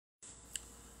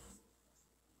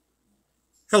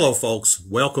Hello, folks.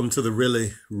 Welcome to the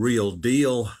Really Real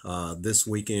Deal. This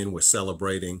weekend, we're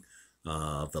celebrating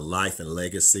the life and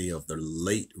legacy of the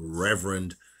late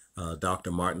Reverend Dr.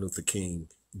 Martin Luther King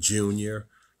Jr.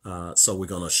 So we're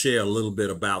going to share a little bit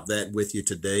about that with you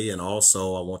today. And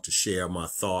also, I want to share my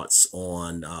thoughts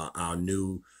on our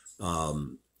new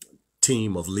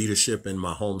team of leadership in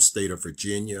my home state of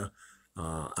Virginia,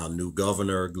 our new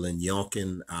governor, Glenn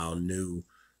Youngkin, our new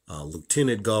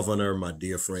lieutenant governor, my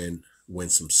dear friend,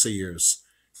 Winsome Sears,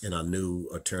 and our new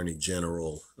Attorney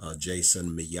General,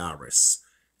 Jason Miyares.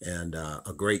 And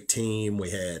a great team. We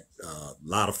had a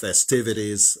lot of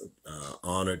festivities,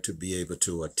 honored to be able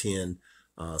to attend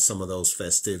some of those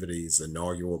festivities,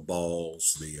 inaugural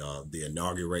balls, the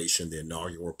inauguration, the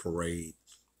inaugural parade.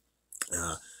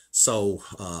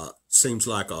 Seems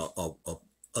like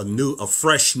a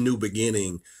fresh new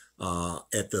beginning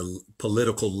at the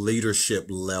political leadership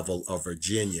level of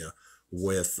Virginia,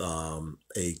 with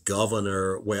a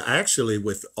governor, well, actually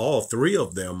with all three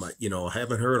of them. I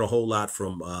haven't heard a whole lot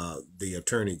from the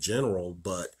Attorney General,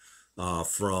 but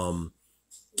from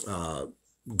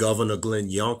Governor Glenn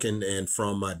Youngkin and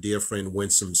from my dear friend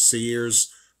Winsome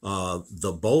Sears,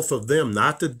 the both of them,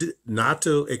 not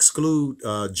to exclude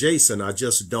Jason. I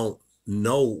just don't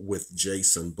know with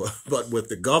Jason, but with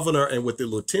the governor and with the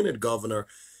lieutenant governor,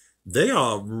 they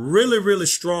are really, really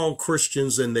strong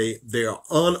Christians, and they are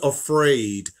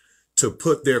unafraid to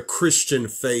put their Christian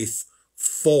faith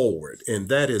forward. And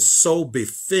that is so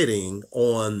befitting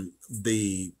on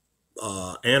the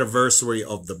anniversary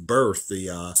of the birth.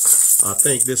 I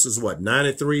think this is what,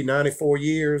 93, 94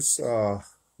 years.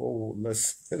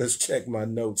 Let's check my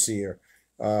notes here.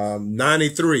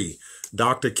 93.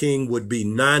 Dr. King would be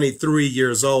 93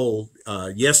 years old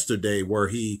yesterday, where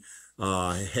he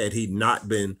had he not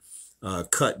been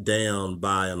cut down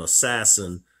by an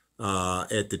assassin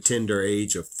at the tender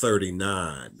age of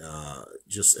 39.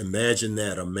 Just imagine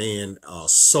that, a man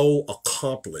so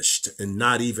accomplished and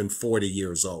not even 40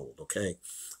 years old. Okay,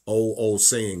 old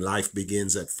saying, life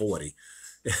begins at 40.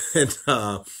 And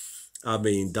I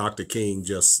mean, Dr. King,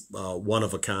 just one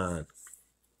of a kind,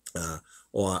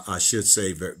 or I should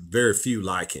say, very few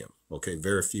like him. Okay,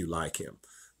 very few like him.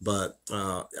 But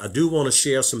I do want to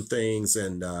share some things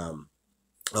and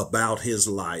about his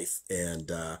life, and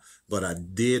but I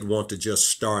did want to just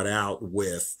start out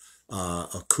with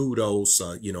a kudos.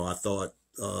 I thought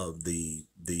the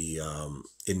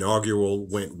inaugural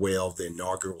went well. The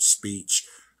inaugural speech.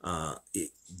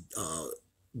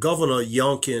 Governor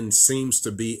Youngkin seems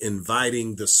to be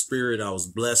inviting the spirit. I was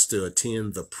blessed to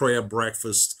attend the prayer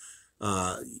breakfast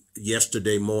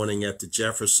yesterday morning at the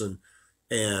Jefferson,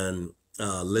 and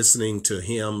listening to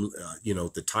him,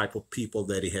 the type of people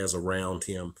that he has around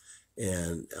him.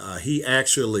 And he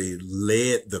actually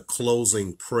led the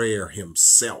closing prayer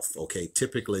himself. Okay,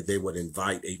 typically they would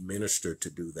invite a minister to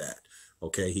do that.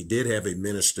 Okay, he did have a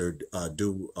minister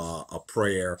do a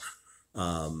prayer.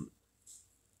 Matter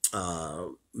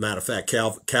of fact,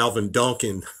 Calvin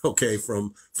Duncan, okay,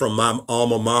 from my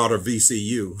alma mater,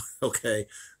 VCU. Okay,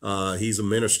 he's a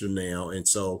minister now, and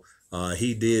so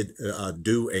he did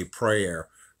do a prayer,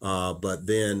 but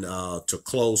then to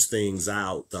close things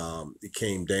out, it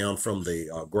came down from the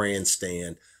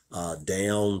grandstand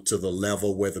down to the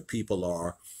level where the people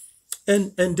are,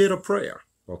 and did a prayer.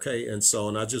 Okay, and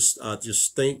I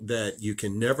just think that you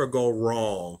can never go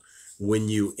wrong when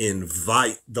you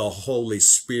invite the Holy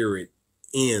Spirit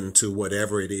into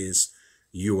whatever it is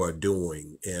you are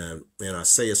doing, and I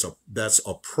say that's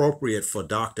appropriate for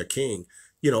Dr. King,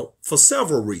 for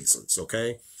several reasons.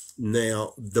 Okay.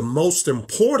 Now, the most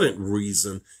important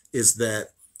reason is that,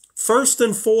 first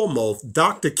and foremost,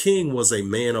 Dr. King was a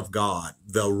man of God,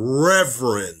 the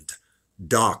Reverend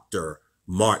Dr.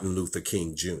 Martin Luther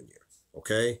King Jr.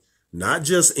 Okay. Not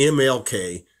just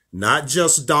MLK, not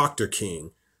just Dr.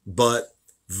 King, but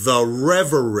the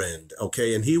Reverend.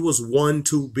 Okay. And he was one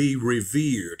to be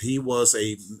revered. He was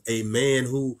a man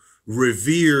who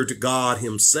revered God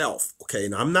himself. Okay.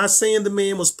 Now, I'm not saying the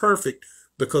man was perfect,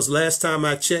 because last time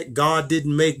I checked, God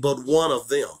didn't make but one of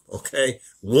them. Okay.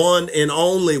 One and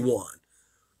only one.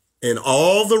 And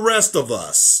all the rest of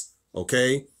us.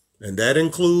 Okay. And that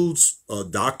includes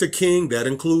Dr. King. That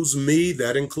includes me.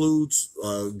 That includes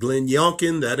Glenn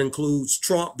Youngkin. That includes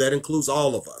Trump. That includes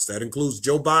all of us. That includes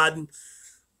Joe Biden.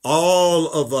 All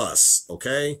of us.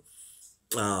 Okay.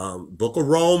 Book of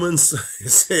Romans, it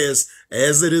says,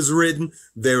 as it is written,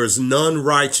 there is none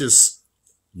righteous,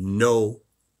 no,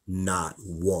 not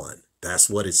one. That's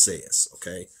what it says.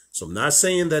 Okay. So I'm not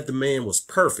saying that the man was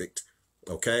perfect.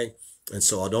 Okay. And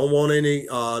so I don't want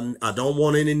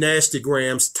any nasty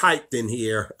grams typed in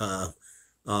here,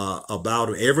 about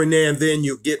him. Every now and then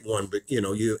you get one, but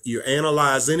you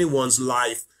analyze anyone's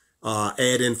life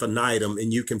ad infinitum,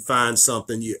 and you can find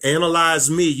something. You analyze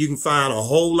me, you can find a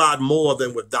whole lot more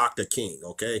than with Dr. King.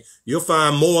 Okay, you'll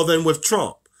find more than with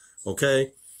Trump.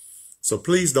 Okay, so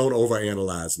please don't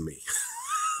overanalyze me.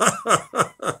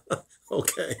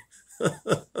 Okay,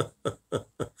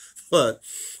 but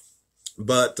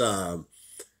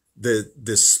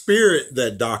the spirit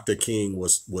that Dr. King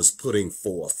was putting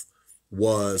forth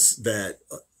was that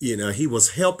he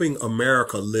was helping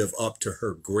America live up to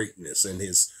her greatness. In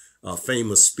his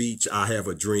famous speech, "I Have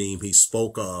a Dream," he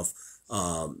spoke of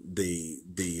the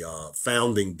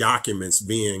founding documents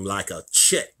being like a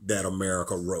check that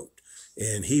America wrote,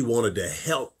 and he wanted to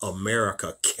help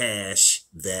America cash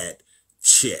that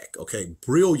check. Okay,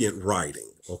 brilliant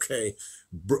writing. Okay,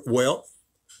 well,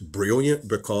 brilliant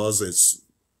because it's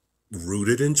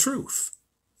rooted in truth.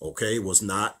 Okay, it was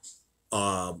not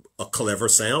a clever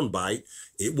soundbite.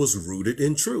 It was rooted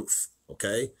in truth.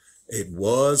 Okay, it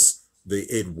was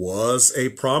a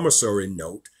promissory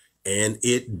note, and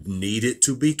it needed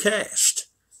to be cashed.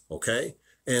 Okay,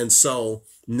 and so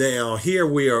now here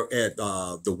we are at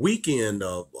the weekend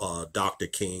of Dr.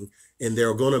 King, and there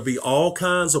are going to be all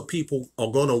kinds of people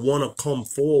are going to want to come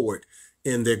forward,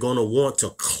 and they're going to want to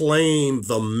claim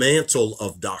the mantle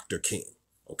of Dr. King.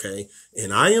 Okay,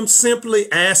 and I am simply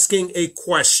asking a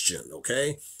question.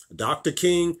 Okay, Dr.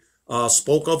 King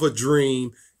spoke of a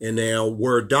dream, and now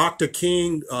were Dr.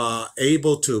 King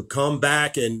able to come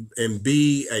back and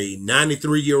be a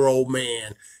 93-year-old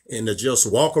man and to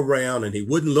just walk around, and he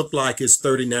wouldn't look like his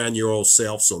 39-year-old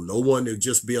self, so no one would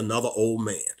just be another old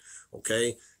man.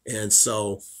 Okay, and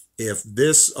so if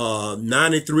this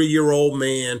 93-year-old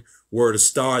man were to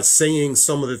start saying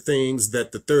some of the things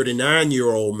that the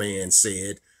 39-year-old man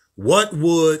said, what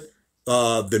would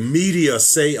the media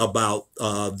say about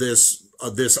this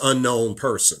unknown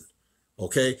person?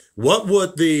 Okay, what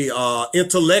would the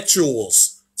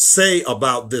intellectuals say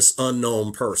about this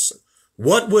unknown person?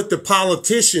 What would the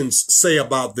politicians say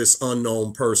about this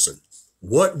unknown person?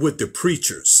 What would the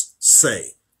preachers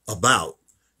say about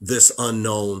this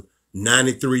unknown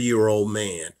 93-year-old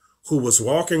man who was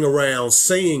walking around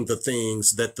saying the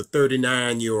things that the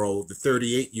 39-year-old, the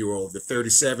 38-year-old, the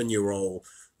 37-year-old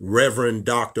Reverend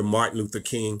Dr. Martin Luther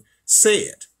King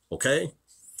said? Okay,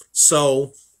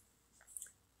 so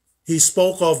he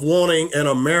spoke of wanting an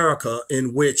America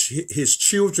in which his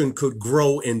children could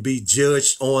grow and be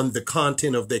judged on the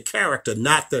content of their character,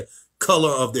 not the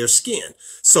color of their skin.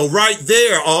 So right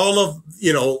there, all of,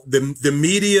 the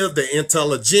media, the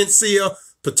intelligentsia,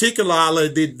 particularly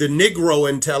the Negro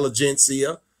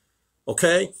intelligentsia,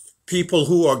 okay, people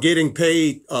who are getting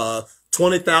paid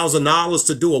 $20,000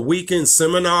 to do a weekend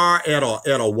seminar at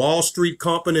a Wall Street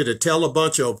company to tell a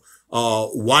bunch of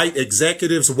white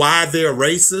executives why they're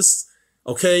racist.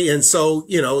 Okay, and so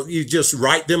you just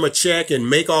write them a check and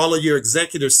make all of your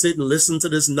executives sit and listen to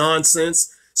this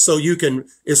nonsense, so you can.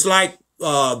 It's like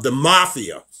the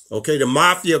mafia. Okay, the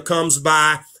mafia comes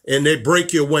by and they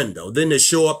break your window. Then they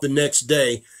show up the next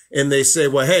day and they say,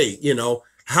 well, hey,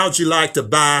 how'd you like to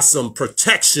buy some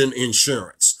protection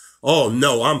insurance? Oh,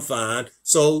 no, I'm fine.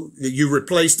 So you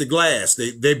replace the glass.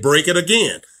 They break it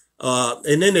again.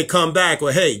 And then they come back,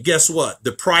 well, hey, guess what?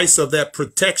 The price of that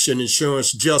protection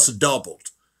insurance just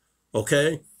doubled.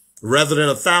 Okay. Rather than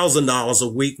 $1,000 a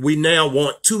week, we now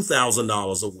want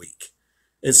 $2,000 a week.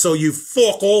 And so you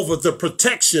fork over the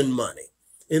protection money.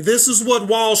 And this is what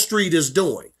Wall Street is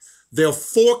doing. They're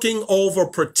forking over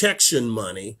protection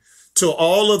money to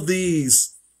all of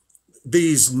these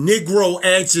Negro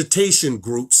agitation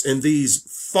groups and these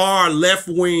far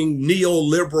left-wing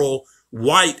neoliberal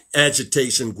white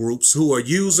agitation groups who are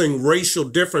using racial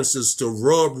differences to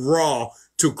rub raw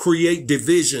to create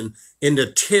division and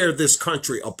to tear this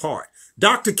country apart.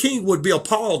 Dr. King would be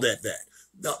appalled at that.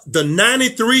 The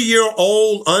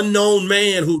 93-year-old unknown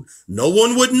man who no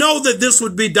one would know that this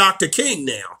would be Dr. King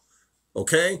now.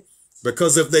 Okay?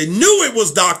 Because if they knew it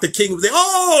was Dr. King, they'd say,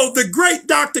 oh, the great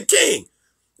Dr. King.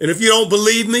 And if you don't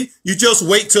believe me, you just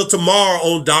wait till tomorrow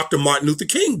on Dr. Martin Luther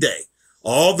King Day.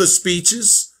 All the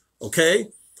speeches, okay?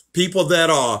 People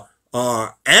that are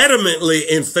adamantly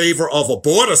in favor of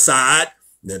aborticide.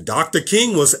 Now, Dr.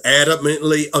 King was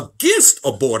adamantly against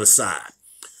aborticide.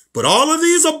 But all of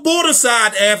these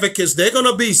aborticide advocates, they're going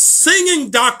to be singing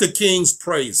Dr. King's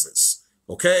praises,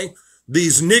 okay?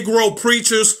 These Negro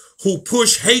preachers who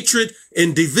push hatred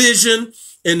and division,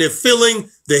 and they're filling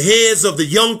the heads of the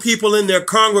young people in their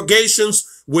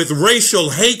congregations with racial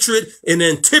hatred and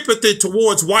antipathy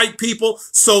towards white people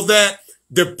so that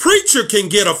the preacher can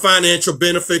get a financial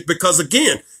benefit, because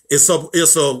again, It's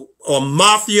a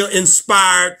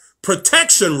mafia-inspired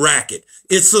protection racket.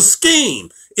 It's a scheme.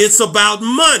 It's about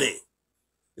money.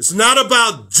 It's not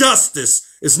about justice.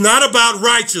 It's not about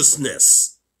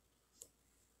righteousness.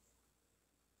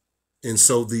 And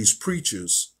so these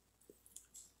preachers,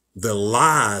 the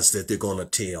lies that they're going to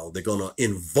tell, they're going to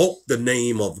invoke the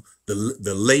name of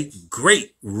the late,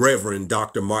 great Reverend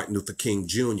Dr. Martin Luther King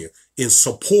Jr. in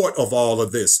support of all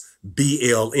of this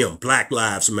BLM, Black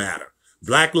Lives Matter.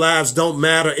 Black lives don't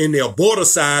matter in the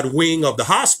aborticide wing of the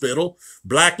hospital.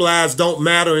 Black lives don't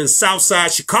matter in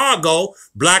Southside Chicago.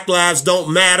 Black lives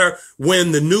don't matter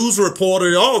when the news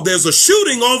reporter, oh, there's a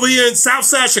shooting over here in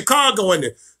Southside Chicago, and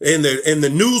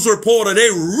the news reporter,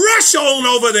 they rush on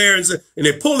over there and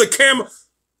they pull the camera.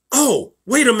 Oh,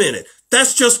 wait a minute.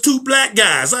 That's just two black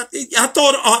guys. I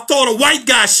thought a white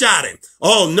guy shot him.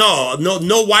 Oh,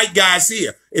 no white guys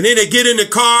here. And then they get in the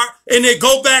car and they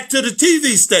go back to the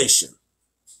TV station.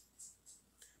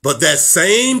 But that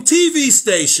same TV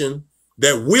station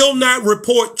that will not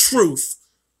report truth,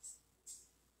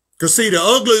 because see, the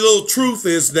ugly little truth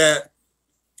is that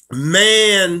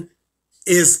man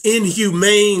is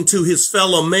inhumane to his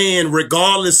fellow man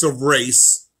regardless of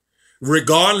race,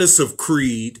 regardless of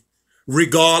creed,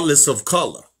 regardless of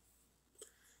color.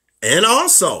 And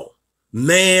also,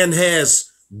 man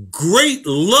has great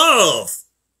love,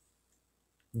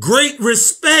 great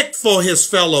respect for his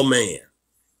fellow man,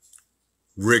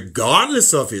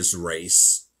 regardless of his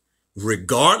race,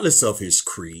 regardless of his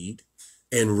creed,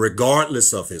 and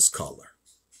regardless of his color.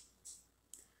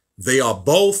 They are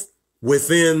both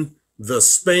within the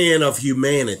span of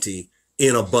humanity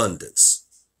in abundance.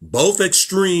 Both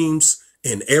extremes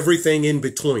and everything in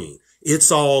between.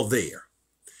 It's all there.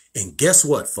 And guess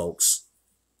what, folks?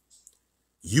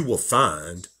 You will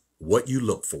find what you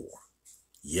look for.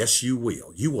 Yes, you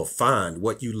will. You will find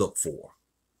what you look for.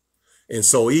 And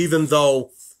so even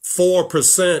though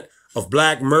 4% of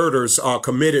black murders are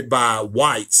committed by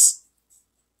whites,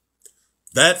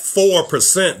 that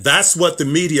 4%, that's what the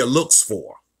media looks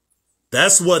for.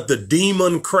 That's what the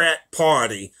Democrat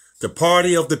Party, the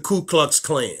party of the Ku Klux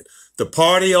Klan, the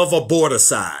party of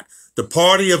aborticide, the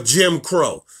party of Jim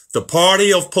Crow, the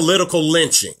party of political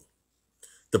lynching,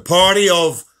 the party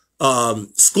of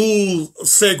school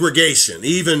segregation,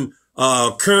 even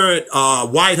current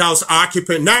White House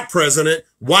occupant, not president,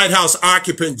 White House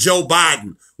occupant Joe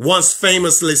Biden once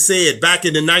famously said back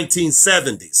in the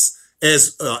 1970s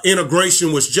as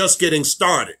integration was just getting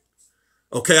started.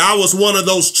 Okay, I was one of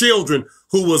those children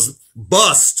who was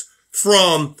bused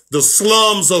from the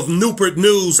slums of Newport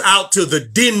News out to the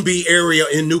Denby area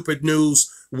in Newport News,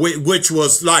 which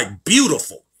was like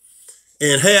beautiful,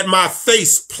 and had my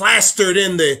face plastered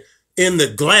in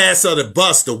the glass of the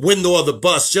bus, the window of the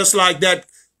bus, just like that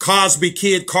Cosby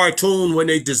Kid cartoon when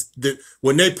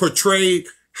they portrayed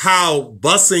how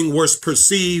busing was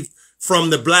perceived from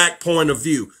the black point of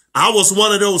view. I was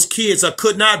one of those kids. I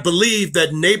could not believe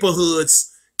that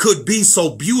neighborhoods could be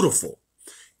so beautiful.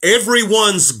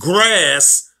 Everyone's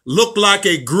grass looked like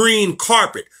a green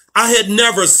carpet. I had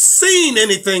never seen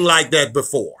anything like that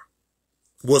before.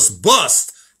 Was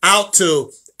bused out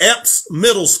to Epps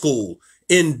Middle School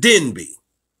in Denby.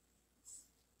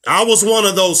 I was one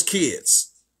of those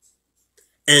kids.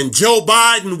 And Joe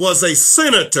Biden was a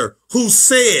senator who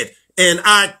said, and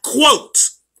I quote,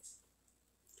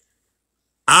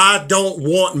 I don't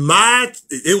want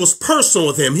it was personal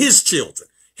with him, his children.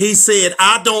 He said,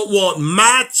 I don't want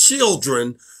my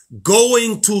children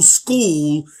going to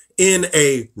school in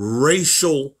a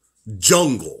racial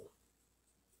jungle.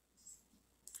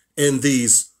 And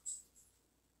these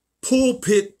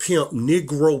pulpit pimp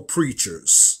Negro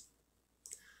preachers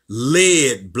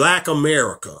led Black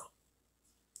America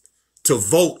to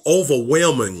vote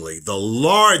overwhelmingly, the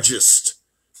largest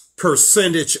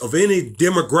percentage of any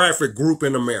demographic group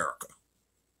in America.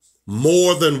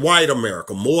 More than white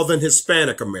America, more than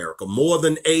Hispanic America, more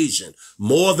than Asian,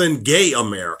 more than gay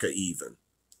America even.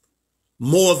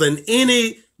 More than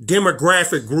any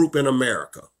demographic group in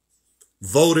America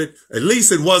voted. At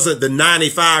least it wasn't the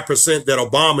 95% that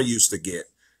Obama used to get.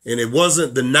 And it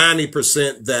wasn't the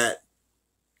 90% that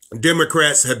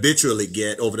Democrats habitually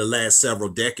get over the last several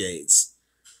decades.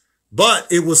 But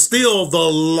it was still the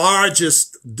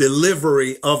largest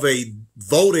delivery of a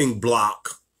voting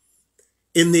bloc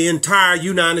in the entire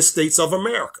United States of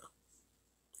America.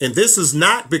 And this is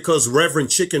not because Reverend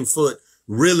Chickenfoot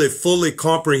really fully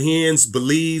comprehends,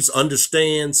 believes,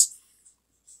 understands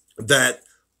that,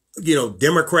 you know,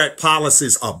 Democrat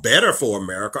policies are better for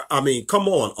America. I mean, come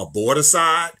on,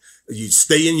 aborticide. You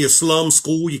stay in your slum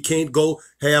school. You can't go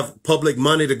have public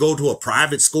money to go to a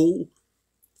private school.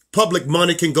 public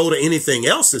money can go to anything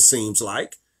else, it seems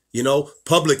like. You know,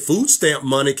 public food stamp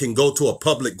money can go to a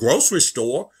public grocery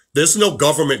store. There's no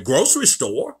government grocery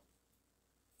store.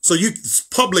 So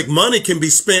public money can be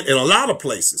spent in a lot of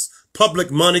places. Public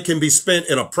money can be spent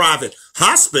in a private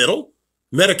hospital,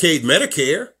 Medicaid,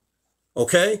 Medicare.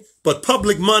 Okay. But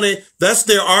public money, that's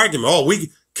their argument. Oh,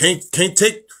 we can't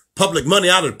take public money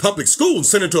out of the public school and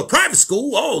send it to a private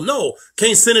school. Oh no,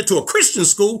 can't send it to a Christian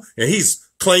school. And he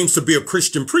claims to be a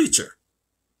Christian preacher.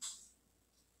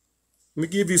 Let me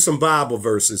give you some Bible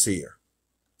verses here.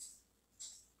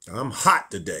 I'm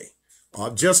hot today.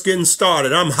 I'm just getting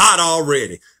started. I'm hot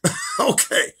already.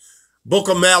 Okay. Book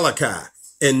of Malachi.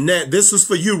 And this is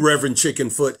for you, Reverend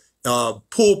Chickenfoot,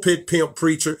 pulpit pimp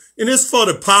preacher. And it's for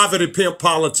the poverty pimp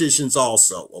politicians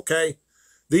also. Okay.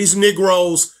 These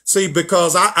Negroes, see,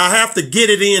 because I have to get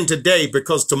it in today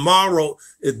because tomorrow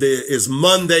is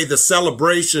Monday, the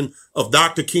celebration of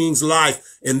Dr. King's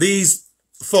life. And these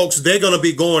folks, they're going to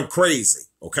be going crazy.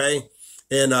 Okay.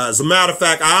 And as a matter of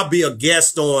fact, I'll be a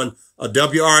guest on a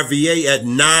WRVA at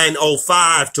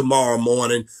 9:05 tomorrow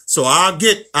morning. So I'll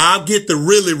get the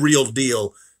really real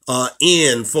deal,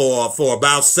 in for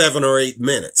about 7 or 8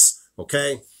 minutes.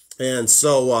 Okay. And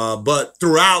so, but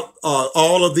throughout,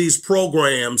 all of these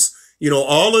programs, you know,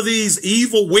 all of these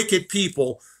evil, wicked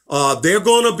people, they're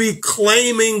going to be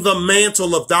claiming the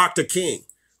mantle of Dr. King.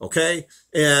 Okay.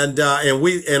 And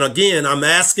again, I'm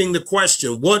asking the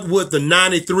question, what would the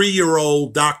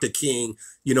 93-year-old Dr. King,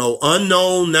 you know,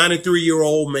 unknown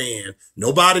 93-year-old man,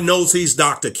 nobody knows he's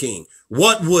Dr. King.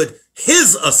 What would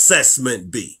his assessment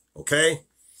be? Okay.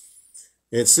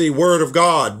 And see, Word of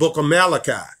God, Book of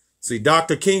Malachi. See,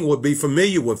 Dr. King would be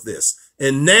familiar with this.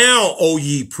 And now, O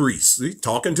ye priests, see,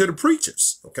 talking to the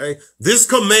preachers. Okay. This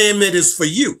commandment is for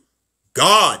you.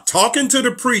 God talking to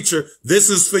the preacher. This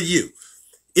is for you.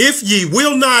 If ye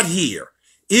will not hear,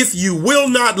 if you will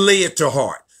not lay it to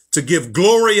heart, to give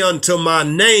glory unto my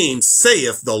name,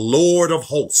 saith the Lord of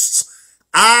hosts,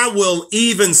 I will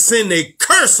even send a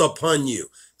curse upon you.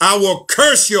 I will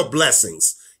curse your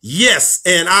blessings. Yes,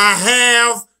 and I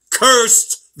have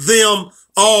cursed them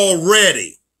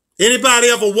already. Anybody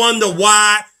ever wonder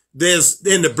why there's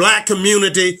in the black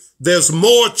community, there's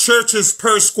more churches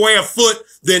per square foot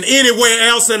than anywhere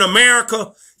else in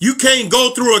America? You can't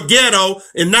go through a ghetto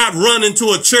and not run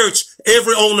into a church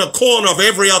on the corner of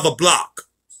every other block.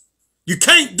 You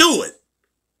can't do it.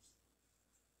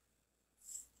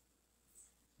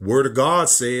 Word of God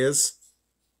says,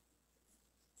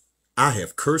 I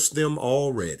have cursed them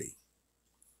already.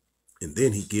 And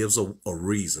then he gives a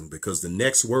reason, because the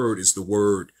next word is the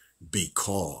word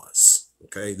because.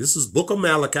 Okay, this is Book of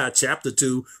Malachi, chapter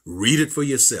 2. Read it for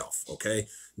yourself. Okay,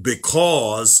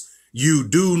 because you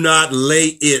do not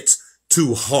lay it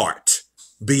to heart.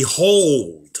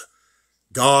 Behold,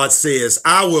 God says,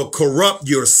 I will corrupt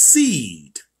your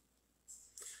seed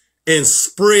and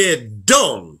spread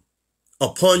dung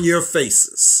upon your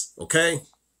faces. Okay.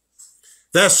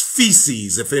 That's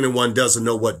feces, if anyone doesn't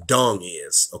know what dung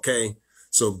is. Okay.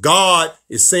 So God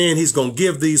is saying he's going to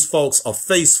give these folks a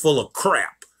face full of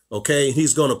crap. Okay.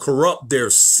 He's going to corrupt their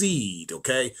seed.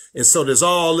 Okay. And so there's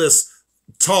all this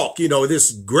talk, you know,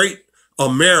 this great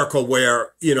America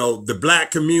where, you know, the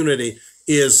black community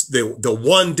is the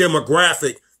one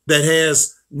demographic that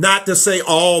has, not to say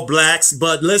all blacks,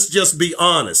 but let's just be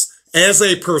honest, as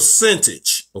a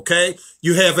percentage. Okay.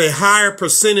 You have a higher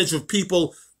percentage of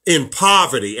people in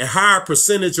poverty, a higher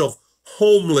percentage of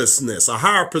homelessness, a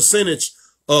higher percentage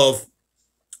of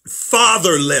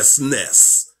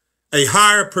fatherlessness, a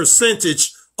higher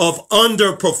percentage of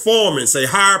underperformance, a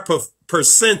higher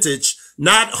percentage,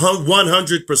 not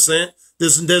 100%.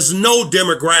 There's no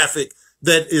demographic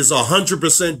that is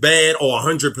 100% bad or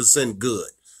 100% good.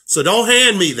 So don't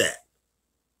hand me that.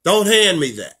 Don't hand me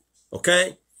that.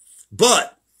 Okay.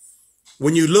 But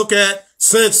when you look at,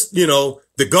 since, you know,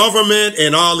 the government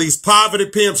and all these poverty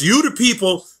pimps, you the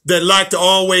people that like to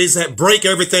always break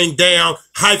everything down,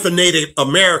 hyphenated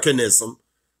Americanism.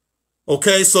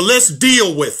 Okay. So let's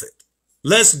deal with it.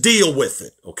 Let's deal with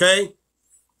it. Okay.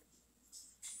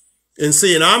 And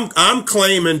see, and I'm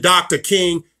claiming Dr.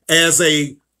 King as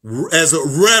a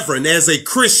reverend, as a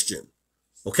Christian.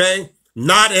 Okay.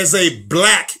 Not as a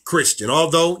black Christian,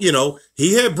 although, you know,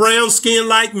 he had brown skin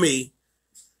like me,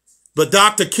 but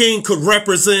Dr. King could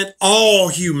represent all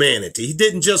humanity. He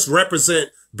didn't just represent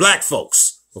black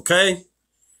folks. Okay.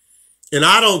 And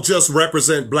I don't just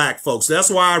represent black folks. That's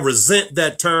why I resent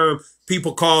that term.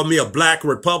 People call me a black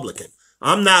Republican.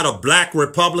 I'm not a black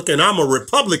Republican. I'm a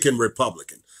Republican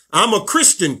Republican. I'm a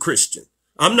Christian Christian.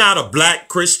 I'm not a black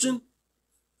Christian.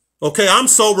 Okay, I'm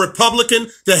so Republican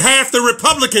that half the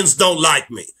Republicans don't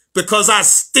like me. because I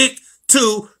stick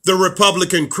to the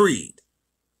Republican creed.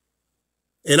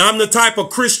 And I'm the type of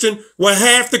Christian where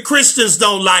half the Christians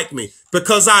don't like me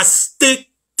because I stick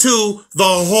to the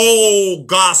whole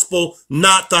gospel,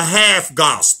 not the half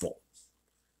gospel.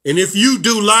 And if you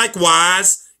do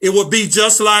likewise, it would be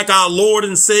just like our Lord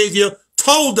and Savior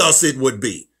told us it would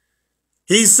be.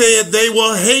 He said, they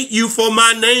will hate you for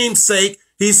my name's sake.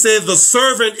 He said, the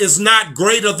servant is not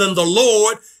greater than the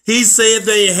Lord. He said,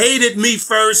 they hated me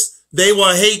first. They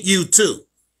will hate you too.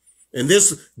 And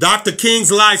this Dr.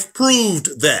 King's life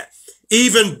proved that.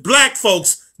 Even black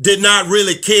folks did not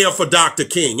really care for Dr.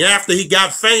 King. After he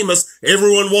got famous,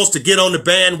 everyone wants to get on the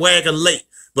bandwagon late.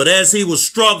 But as he was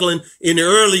struggling in the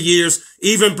early years,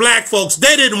 even black folks,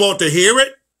 they didn't want to hear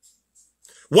it.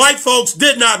 White folks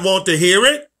did not want to hear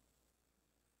it.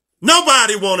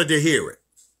 Nobody wanted to hear it.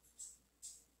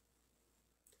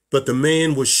 But the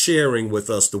man was sharing with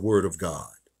us the word of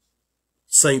God.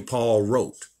 St. Paul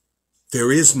wrote,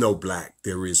 there is no black,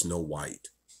 there is no white.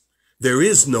 There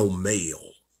is no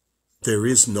male, there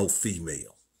is no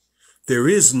female. There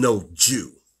is no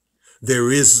Jew, there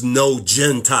is no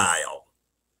Gentile.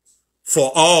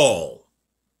 For all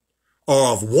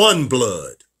are of one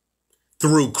blood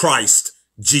through Christ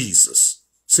Jesus.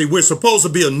 See, we're supposed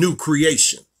to be a new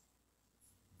creation.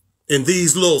 And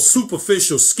these little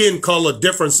superficial skin color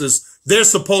differences, they're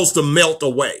supposed to melt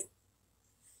away.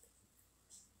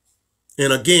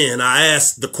 And again, I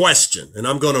asked the question, and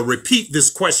I'm going to repeat this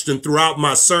question throughout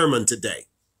my sermon today.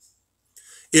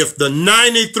 If the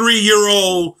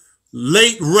 93-year-old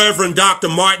late Reverend Dr.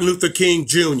 Martin Luther King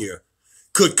Jr.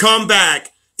 could come back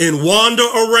and wander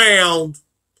around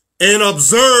and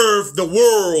observe the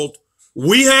world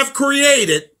we have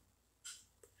created,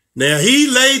 now he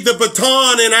laid the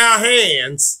baton in our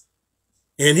hands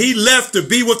and he left to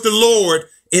be with the Lord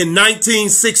in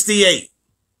 1968.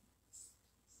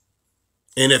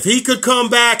 And if he could come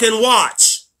back and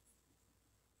watch,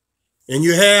 and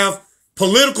you have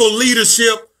political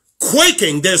leadership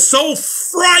quaking, they're so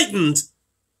frightened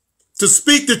to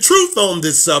speak the truth on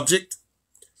this subject.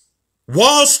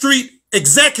 Wall Street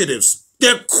executives,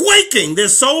 they're quaking, they're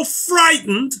so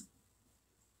frightened.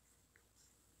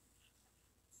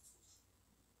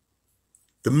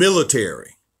 The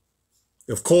military,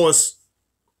 of course,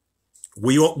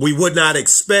 we would not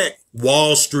expect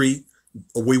Wall Street.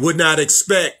 We would not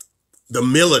expect the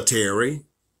military,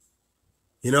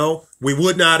 we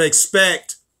would not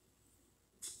expect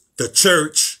the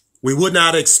church. We would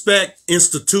not expect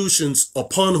institutions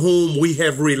upon whom we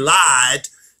have relied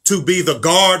to be the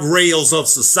guardrails of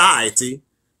society,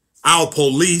 our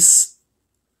police,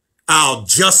 our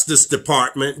Justice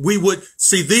Department. We would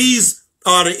see these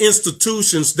are the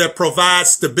institutions that provide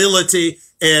stability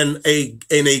and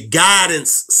a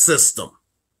guidance system.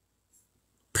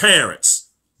 Parents,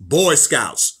 Boy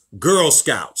Scouts, Girl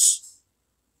Scouts.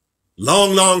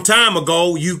 Long time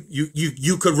ago,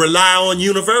 you could rely on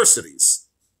universities.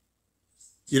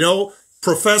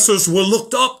 Professors were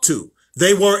looked up to.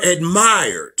 They were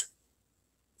admired.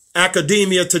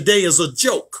 Academia today is a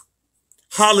joke.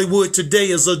 Hollywood today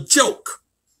is a joke.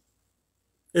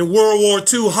 In World War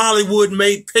II, Hollywood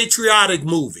made patriotic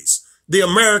movies. The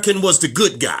American was the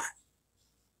good guy.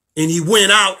 And he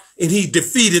went out and he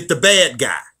defeated the bad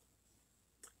guy.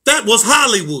 That was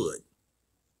Hollywood.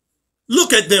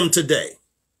 Look at them today.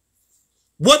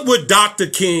 What would Dr.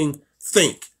 King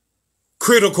think?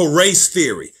 Critical race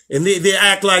theory. And they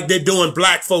act like they're doing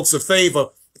black folks a favor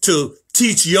to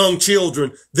teach young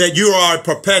children that you are a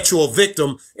perpetual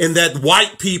victim and that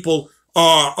white people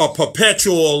are a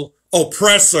perpetual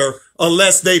oppressor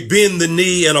unless they bend the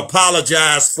knee and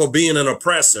apologize for being an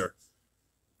oppressor.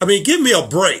 I mean, give me a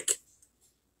break.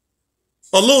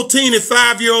 A little teeny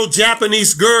 5-year-old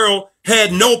Japanese girl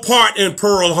had no part in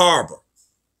Pearl Harbor.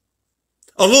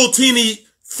 A little teeny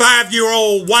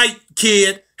 5-year-old white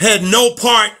kid had no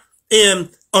part in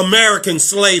American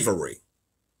slavery.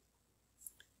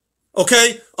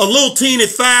 Okay? A little teeny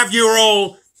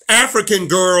 5-year-old African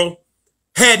girl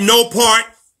had no part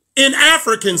in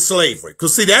African slavery.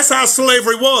 Because see, that's how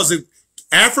slavery was.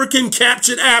 African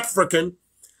captured African,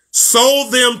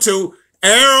 sold them to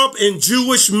Arab and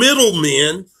Jewish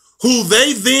middlemen who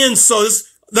they then sold.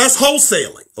 That's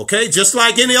wholesaling, okay? Just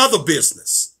like any other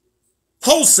business.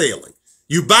 Wholesaling.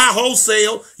 You buy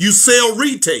wholesale, you sell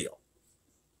retail.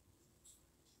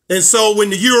 And so when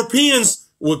the Europeans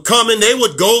would come in, they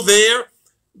would go there,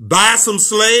 buy some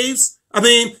slaves. I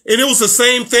mean, and it was the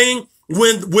same thing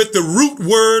with the root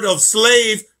word of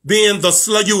slave being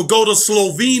you would go to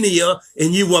Slovenia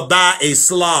and you would buy a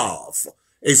Slav.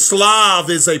 A Slav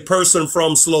is a person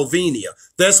from Slovenia.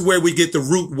 That's where we get the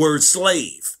root word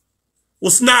slave. Well,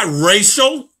 it's not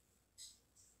racial.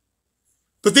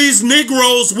 But these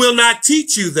Negroes will not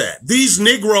teach you that. These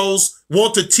Negroes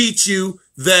want to teach you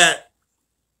that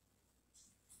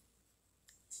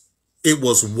it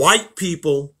was white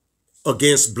people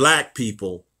against black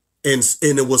people, and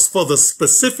it was for the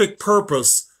specific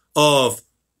purpose of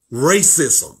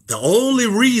racism. The only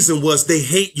reason was they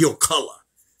hate your color.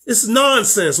 It's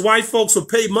nonsense. White folks will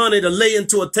pay money to lay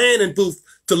into a tanning booth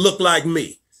to look like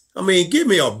me. I mean, give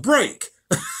me a break.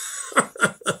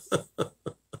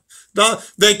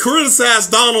 They criticize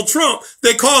Donald Trump.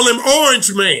 They call him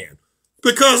Orange Man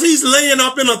because he's laying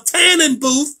up in a tanning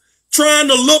booth trying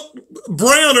to look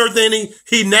browner than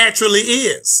he naturally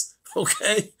is.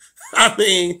 Okay. I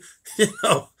mean,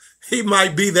 he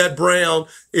might be that brown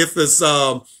if it's,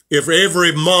 if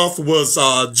every month was,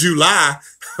 July.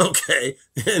 Okay.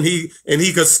 And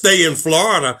he could stay in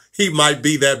Florida. He might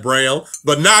be that brown,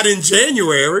 but not in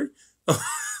January.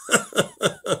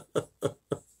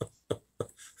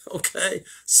 Okay,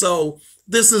 so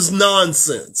this is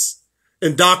nonsense.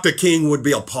 And Dr. King would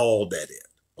be appalled at it.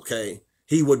 Okay,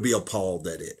 he would be appalled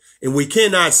at it. And we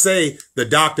cannot say that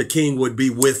Dr. King would be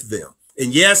with them.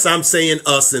 And yes, I'm saying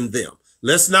us and them.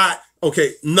 Let's not,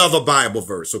 okay, another Bible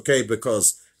verse, okay,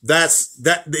 because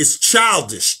it's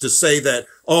childish to say that,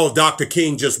 oh, Dr.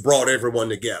 King just brought everyone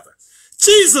together.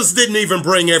 Jesus didn't even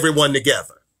bring everyone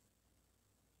together.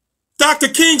 Dr.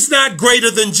 King's not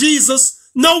greater than Jesus.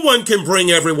 No one can bring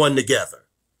everyone together.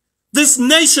 This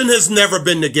nation has never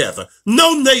been together.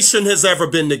 No nation has ever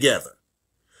been together.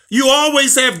 You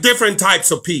always have different types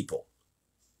of people.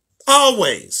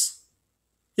 Always.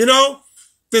 You know,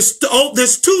 there's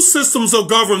two systems of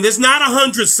government. There's not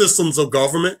 100 systems of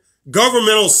government.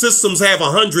 Governmental systems have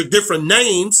 100 different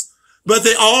names, but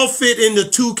they all fit into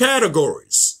two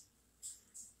categories.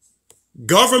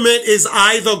 Government is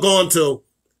either going to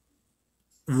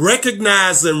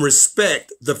recognize and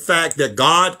respect the fact that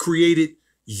God created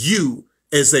you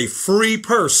as a free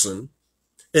person,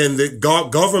 and that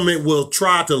government will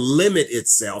try to limit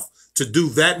itself to do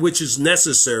that which is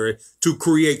necessary to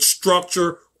create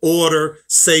structure, order,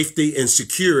 safety, and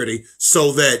security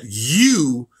so that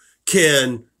you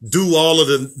can do all of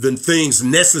the things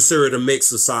necessary to make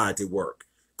society work,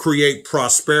 create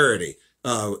prosperity,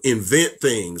 invent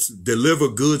things, deliver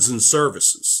goods and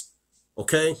services.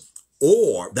 Okay.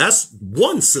 Or that's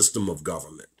one system of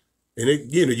government.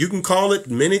 And you can call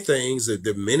it many things.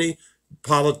 There are many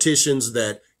politicians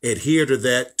that adhere to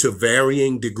that to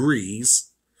varying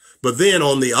degrees. But then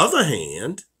on the other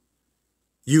hand,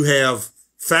 you have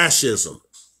fascism,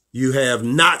 you have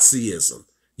Nazism,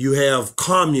 you have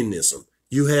communism,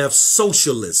 you have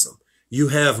socialism, you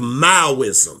have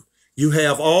Maoism, you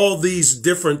have all these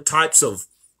different types of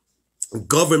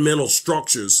governmental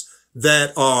structures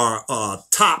that are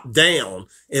top down,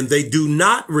 and they do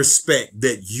not respect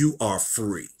that you are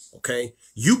free. Okay.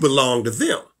 You belong to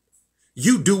them.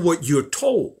 You do what you're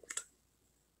told.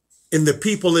 And the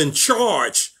people in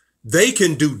charge, they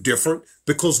can do different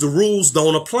because the rules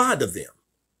don't apply to them.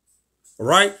 All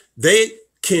right. They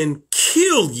can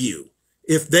kill you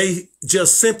if they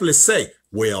just simply say,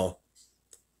 well,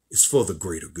 it's for the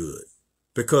greater good.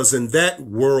 Because in that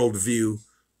worldview,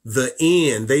 the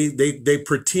end, they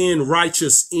pretend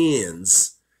righteous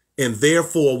ends, and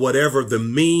therefore whatever the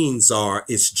means are,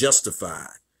 it's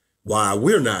justified. Why?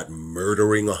 We're not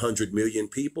murdering 100 million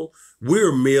people.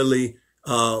 We're merely,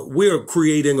 we're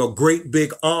creating a great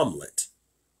big omelet.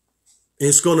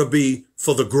 It's going to be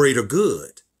for the greater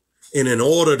good. And in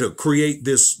order to create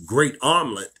this great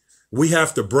omelet, we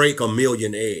have to break 1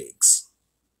 million eggs.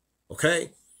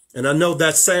 Okay? And I know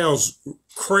that sounds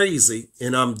crazy,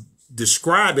 and I'm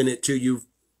describing it to you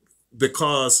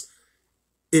because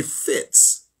it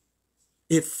fits.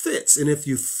 It fits. And if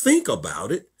you think about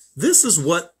it, this is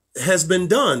what has been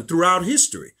done throughout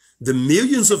history. The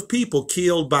millions of people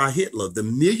killed by Hitler, the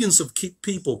millions of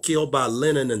people killed by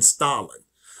Lenin and Stalin,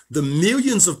 the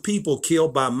millions of people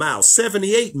killed by Mao,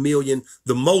 78 million,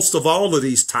 the most of all of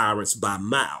these tyrants by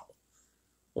Mao.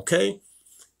 Okay?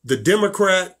 The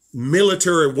Democrat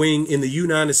military wing in the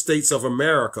United States of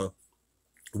America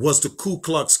was the Ku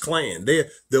Klux Klan.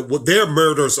 Their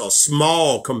murders are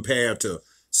small compared to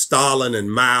Stalin and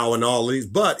Mao and all these,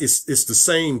 but it's the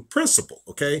same principle,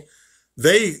 okay?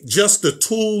 They just a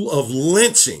tool of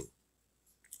lynching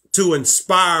to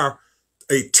inspire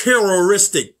a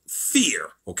terroristic fear,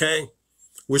 okay?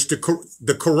 Which the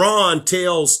Quran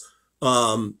tells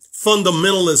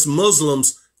fundamentalist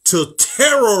Muslims to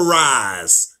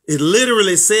terrorize. It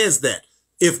literally says that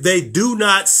if they do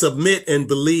not submit and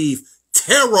believe,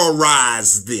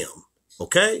 terrorize them.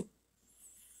 Okay.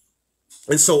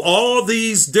 And so all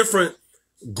these different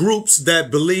groups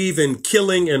that believe in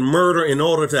killing and murder in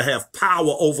order to have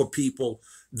power over people,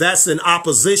 that's in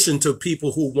opposition to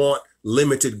people who want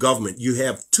limited government. You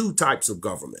have two types of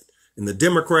government, and the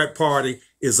Democrat Party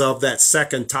is of that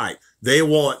second type. They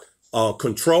want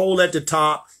control at the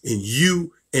top and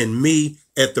you and me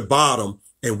at the bottom,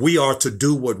 and we are to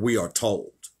do what we are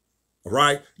told. All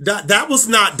right. That was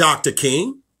not Dr.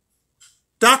 King.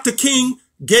 Dr. King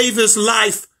gave his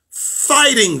life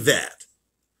fighting that.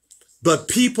 But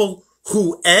people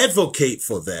who advocate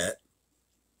for that,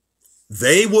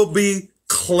 they will be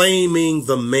claiming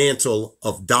the mantle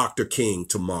of Dr. King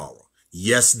tomorrow.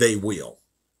 Yes, they will.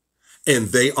 And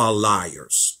they are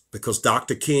liars, because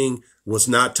Dr. King was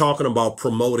not talking about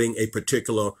promoting a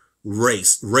particular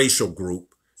racial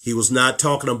group. He was not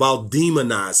talking about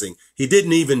demonizing. He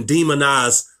didn't even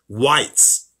demonize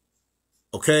whites.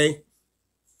 Okay?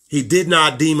 He did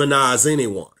not demonize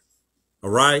anyone. All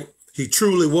right? He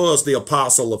truly was the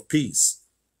apostle of peace.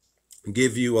 I'll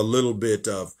give you a little bit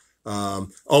of,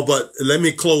 but let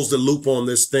me close the loop on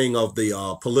this thing of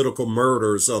the political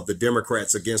murders of the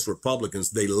Democrats against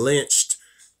Republicans. They lynched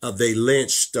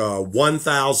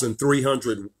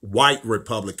 1,300 white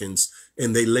Republicans,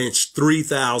 and they lynched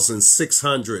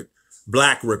 3,600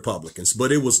 black Republicans.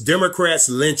 But it was Democrats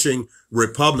lynching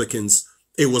Republicans.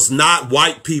 It was not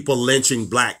white people lynching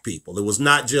black people. It was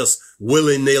not just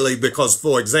willy-nilly, because,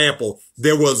 for example,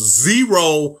 there was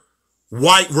 0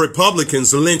 white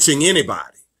Republicans lynching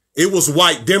anybody. It was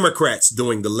white Democrats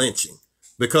doing the lynching,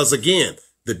 because, again,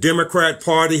 the Democrat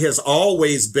Party has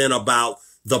always been about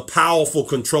the powerful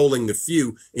controlling the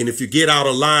few. And if you get out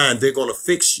of line, they're going to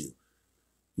fix you.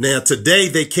 Now, today,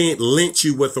 they can't lynch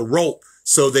you with a rope.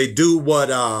 So they do what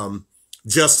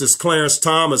Justice Clarence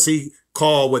Thomas, he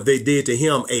called what they did to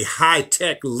him a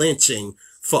high-tech lynching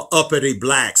for uppity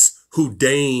blacks who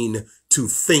deign to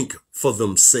think for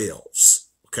themselves.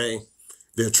 Okay?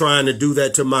 They're trying to do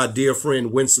that to my dear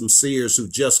friend Winsome Sears, who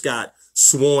just got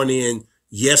sworn in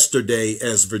yesterday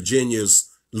as Virginia's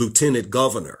lieutenant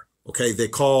governor. Okay? They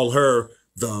call her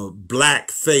the black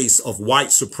face of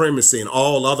white supremacy and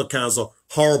all other kinds of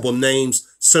horrible names.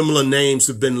 Similar names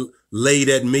have been laid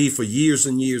at me for years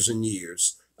and years and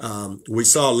years. We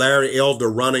saw Larry Elder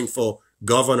running for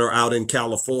governor out in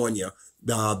California.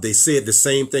 They said the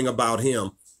same thing about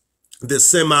him. This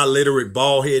semi-literate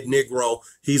bald-head Negro,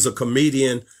 he's a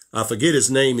comedian. I forget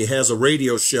his name. He has a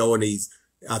radio show, and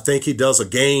I think he does a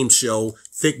game show.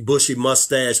 Thick, bushy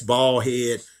mustache, bald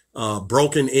head,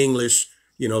 broken English.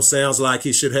 You know, sounds like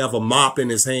he should have a mop in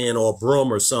his hand or a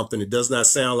broom or something. It does not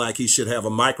sound like he should have a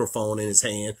microphone in his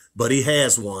hand, but he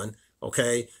has one.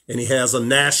 Okay. And he has a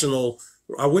national,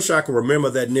 I wish I could remember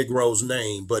that Negro's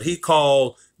name, but he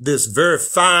called this very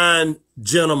fine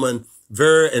gentleman,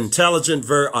 very intelligent,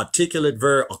 very articulate,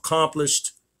 very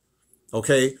accomplished.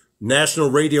 Okay. National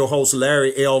radio host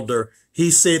Larry Elder. He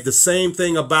said the same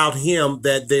thing about him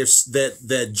that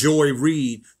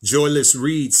Joyless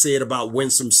Reed said about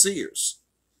Winsome Sears.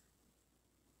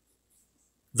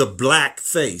 The black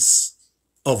face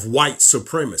of white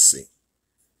supremacy.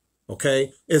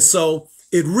 Okay. And so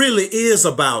it really is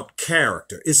about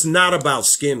character. It's not about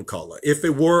skin color. If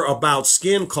it were about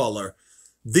skin color,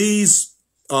 these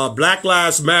Black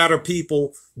Lives Matter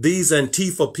people, these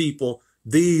Antifa people,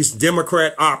 these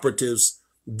Democrat operatives,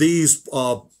 these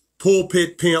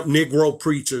pulpit pimp Negro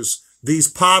preachers, these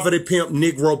poverty pimp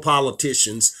Negro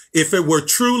politicians, if it were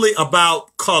truly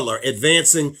about color,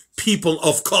 advancing people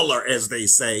of color, as they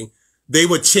say, they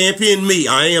would champion me.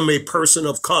 I am a person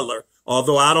of color,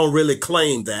 although I don't really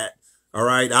claim that. All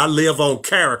right. I live on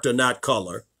character, not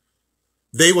color.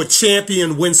 They would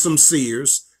champion Winsome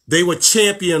Sears. They would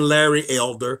champion Larry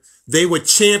Elder. They would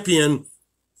champion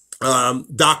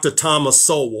Dr. Thomas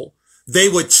Sowell. They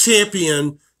would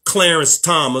champion Clarence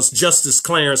Thomas, Justice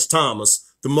Clarence Thomas,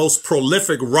 the most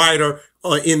prolific writer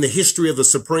in the history of the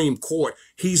Supreme Court.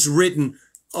 He's written,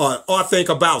 I think,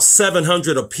 about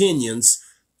 700 opinions.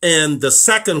 And the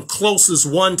second closest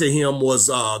one to him was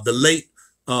the late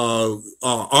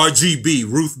RGB,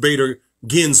 Ruth Bader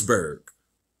Ginsburg.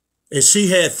 And she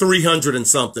had 300 and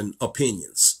something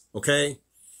opinions. Okay.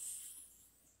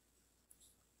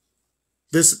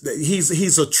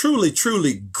 He's a truly,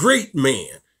 truly great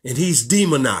man, and he's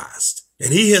demonized,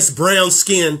 and he has brown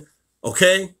skin.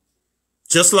 Okay.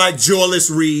 Just like Joyless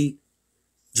Reed,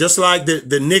 just like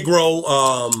the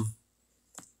Negro,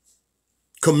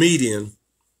 comedian,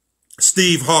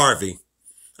 Steve Harvey.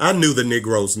 I knew the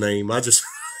Negro's name. I just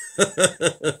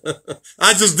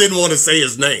didn't want to say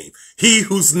his name. He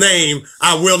whose name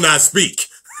I will not speak.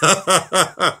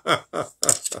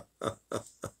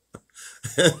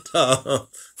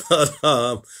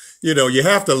 You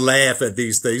have to laugh at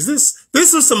these things.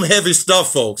 This is some heavy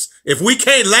stuff, folks. If we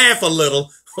can't laugh a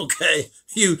little, okay,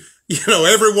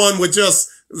 everyone would just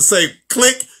say,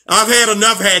 click, I've had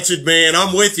enough, Hatchet, man.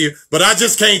 I'm with you, but I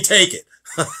just can't take it.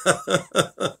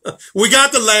 We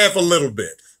got to laugh a little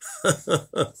bit.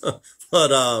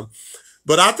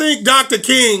 But I think Dr.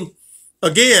 King,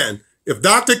 again, if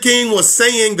Dr. King was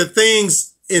saying the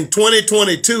things in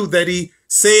 2022 that he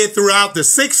said throughout the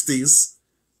 60s,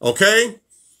 okay,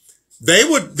 they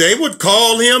would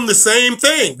call him the same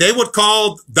thing. They would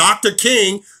call Dr.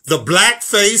 King the black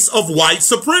face of white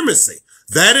supremacy.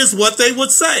 That is what they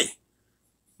would say,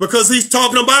 because he's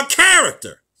talking about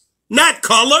character, not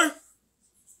color.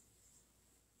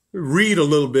 Read a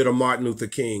little bit of Martin Luther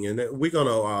King, and we're going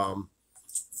to,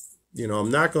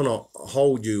 I'm not going to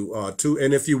hold you to,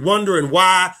 and if you're wondering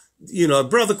why,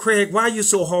 Brother Craig, why are you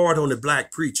so hard on the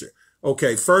black preacher?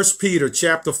 Okay, 1 Peter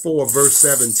chapter 4, verse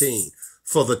 17.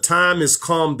 For the time is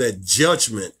come that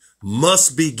judgment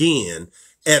must begin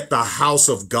at the house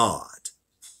of God.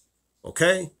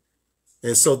 Okay?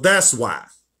 And so that's why,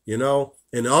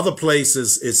 in other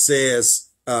places it says,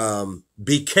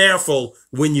 be careful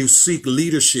when you seek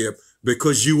leadership,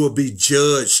 because you will be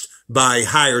judged by a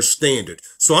higher standard.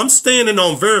 So I'm standing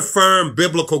on very firm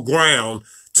biblical ground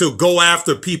to go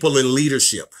after people in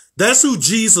leadership. That's who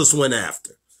Jesus went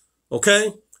after.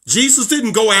 Okay? Jesus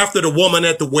didn't go after the woman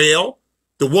at the well,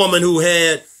 the woman who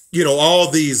had, all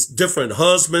these different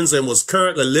husbands and was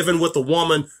currently living with a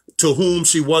woman to whom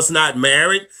she was not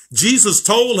married. Jesus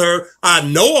told her, I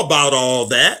know about all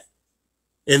that.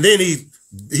 And then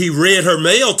he read her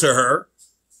mail to her,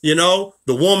 the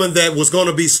woman that was going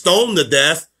to be stoned to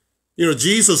death.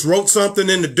 Jesus wrote something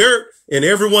in the dirt and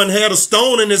everyone had a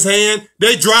stone in his hand.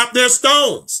 They dropped their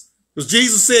stones. Because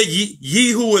Jesus said,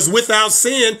 ye who is without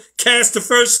sin, cast the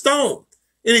first stone.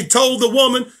 And he told the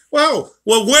woman, well,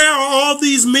 where are all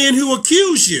these men who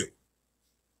accuse you?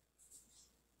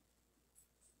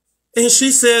 And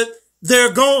she said,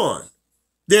 they're gone.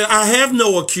 I have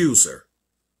no accuser.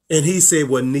 And he said,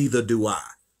 well, neither do I.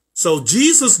 So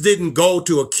Jesus didn't go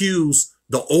to accuse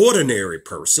the ordinary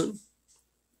person.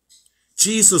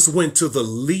 Jesus went to the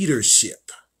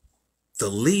leadership. The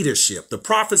leadership. The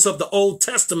prophets of the Old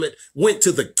Testament went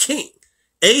to the king.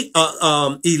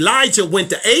 Elijah went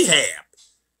to Ahab.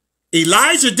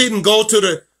 Elijah didn't go to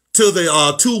the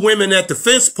two women at the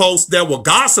fence post that were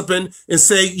gossiping and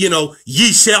say,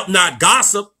 ye shall not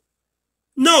gossip.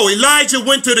 No, Elijah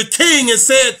went to the king and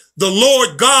said, the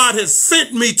Lord God has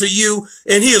sent me to you,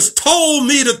 and he has told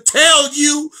me to tell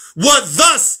you what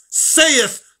thus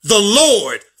saith the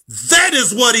Lord. That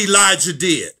is what Elijah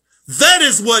did. That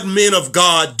is what men of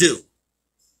God do.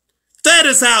 That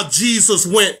is how Jesus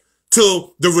went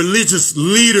to the religious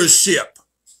leadership.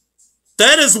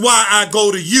 That is why I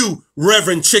go to you,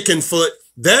 Reverend Chickenfoot.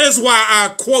 That is why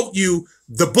I quote you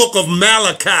the book of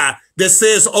Malachi that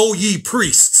says, O ye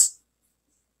priests.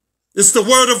 It's the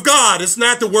word of God. It's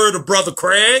not the word of Brother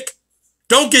Craig.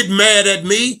 Don't get mad at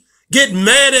me. Get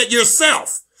mad at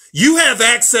yourself. You have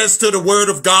access to the word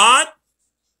of God.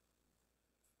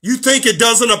 You think it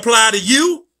doesn't apply to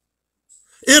you?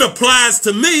 It applies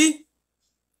to me.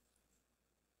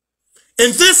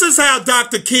 And this is how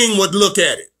Dr. King would look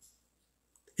at it.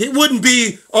 It wouldn't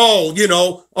be, all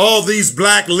these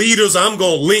black leaders, I'm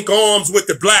going to link arms with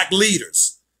the black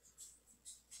leaders.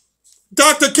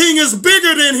 Dr. King is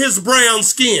bigger than his brown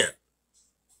skin.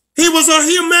 He was a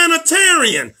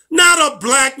humanitarian, not a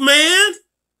black man.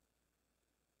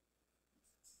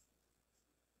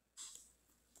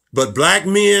 But black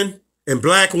men and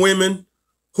black women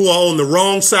who are on the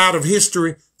wrong side of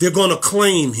history, they're going to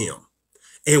claim him.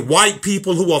 And white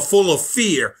people who are full of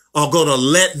fear are going to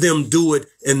let them do it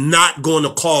and not going to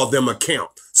call them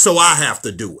account. So I have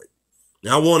to do it.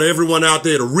 Now, I want everyone out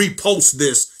there to repost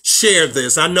this, share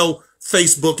this. I know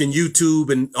Facebook and YouTube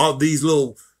and all these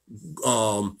little,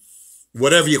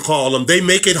 whatever you call them, they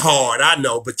make it hard. I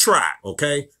know, but try,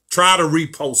 okay? Try to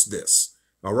repost this.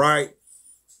 All right.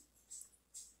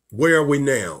 Where are we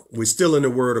now? We're still in the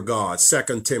word of God.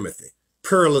 2 Timothy.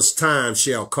 Perilous times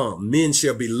shall come. Men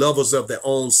shall be lovers of their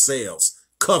own selves,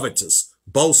 covetous,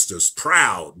 boasters,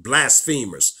 proud,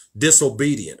 blasphemers,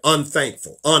 disobedient,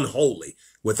 unthankful, unholy,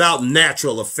 without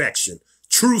natural affection,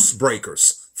 truce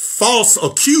breakers, false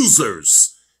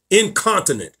accusers,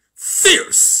 incontinent,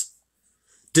 fierce,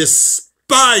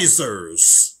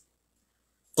 despisers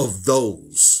of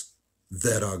those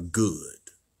that are good.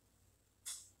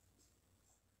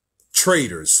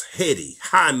 Traitors, heady,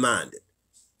 high-minded.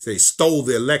 They stole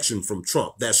the election from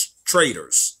Trump. That's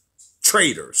traitors.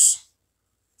 Traitors.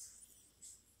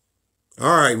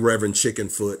 All right, Reverend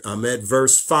Chickenfoot. I'm at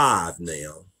verse 5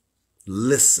 now.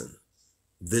 Listen,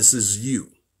 this is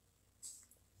you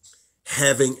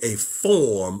having a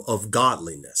form of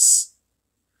godliness,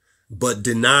 but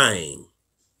denying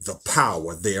the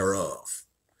power thereof.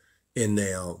 And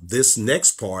now this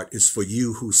next part is for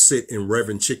you who sit in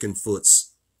Reverend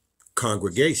Chickenfoot's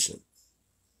congregation.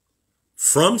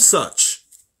 From such,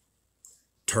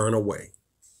 turn away.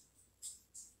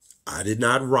 I did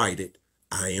not write it.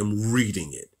 I am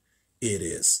reading it. It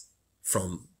is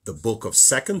from the book of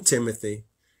 2 Timothy.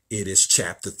 It is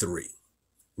chapter 3.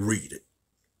 Read it.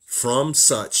 From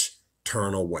such,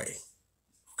 turn away.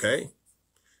 Okay?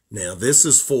 Now, this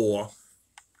is for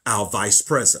our vice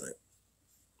president.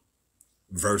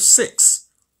 Verse 6.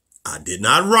 I did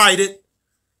not write it.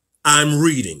 I'm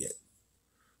reading it.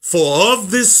 For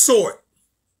of this sort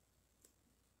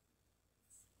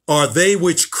are they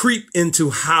which creep into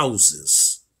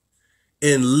houses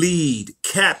and lead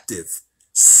captive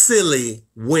silly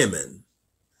women,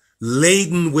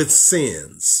 laden with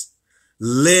sins,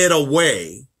 led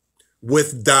away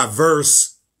with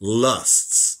diverse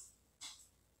lusts.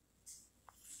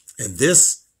 And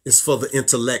this is for the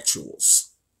intellectuals,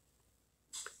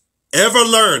 ever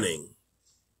learning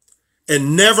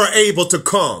and never able to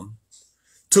come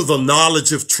to the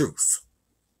knowledge of truth.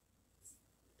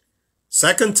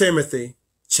 2 Timothy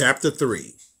chapter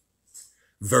 3,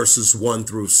 verses 1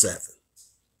 through 7.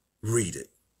 Read it.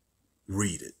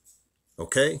 Read it.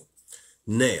 Okay?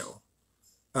 Now,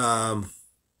 a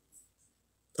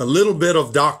little bit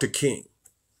of Dr. King.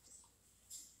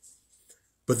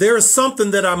 But there is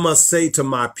something that I must say to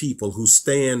my people who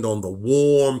stand on the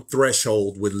warm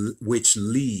threshold which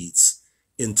leads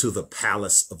into the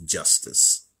palace of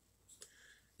justice.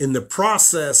 In the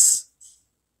process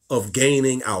of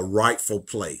gaining our rightful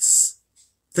place,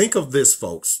 think of this,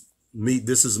 folks.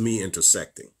 This is me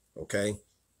intersecting, okay?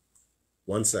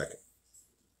 1 second.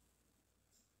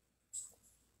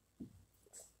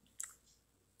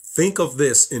 Think of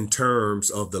this in terms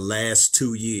of the last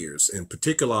 2 years, and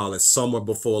particularly summer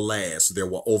before last, there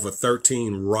were over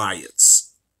 13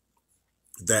 riots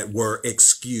that were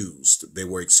excused. They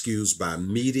were excused by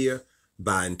media,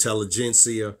 by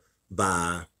intelligentsia,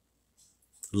 by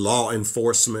law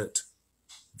enforcement.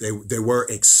 They were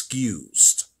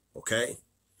excused, okay?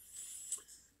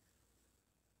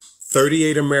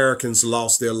 38 Americans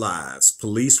lost their lives.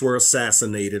 Police were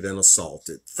assassinated and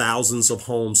assaulted. Thousands of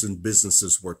homes and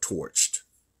businesses were torched.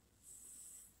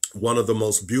 One of the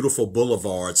most beautiful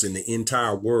boulevards in the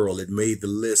entire world, it made the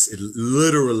list. It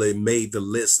literally made the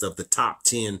list of the top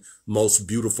 10 most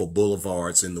beautiful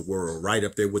boulevards in the world, right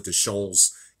up there with the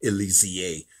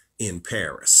Champs-Élysées in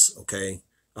Paris, okay?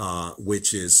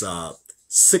 Which is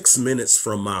 6 minutes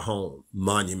from my home,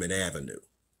 Monument Avenue,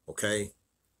 okay?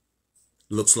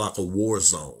 Looks like a war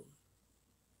zone.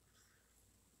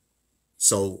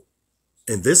 So,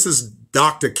 and this is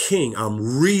Dr. King.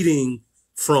 I'm reading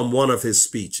from one of his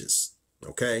speeches,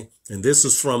 okay? And this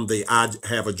is from the I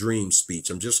Have a Dream speech.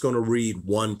 I'm just going to read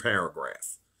one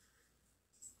paragraph,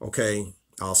 okay?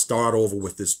 I'll start over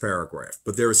with this paragraph.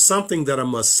 But there is something that I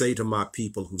must say to my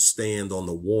people who stand on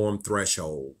the warm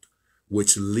threshold,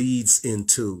 which leads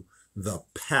into the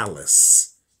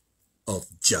palace of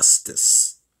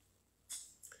justice.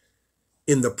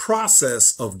 In the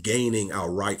process of gaining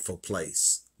our rightful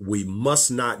place, we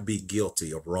must not be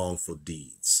guilty of wrongful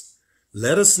deeds.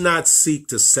 Let us not seek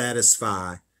to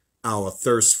satisfy our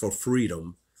thirst for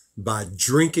freedom by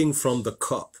drinking from the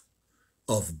cup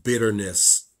of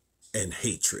bitterness and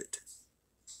hatred.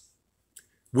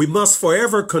 We must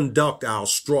forever conduct our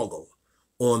struggle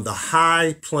on the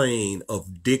high plane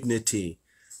of dignity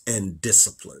and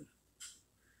discipline.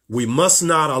 We must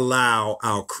not allow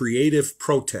our creative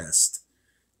protest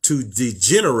to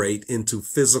degenerate into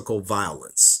physical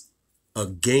violence.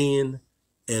 Again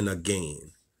and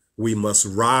again, we must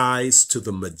rise to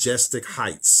the majestic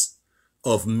heights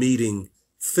of meeting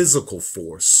physical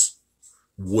force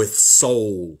with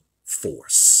soul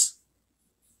force.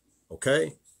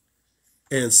 Okay?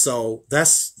 And so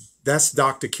that's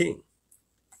Dr. King.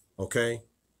 Okay?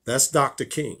 That's Dr.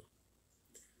 King.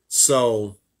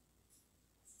 So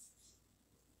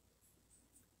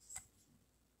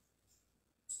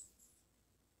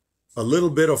a little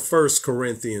bit of 1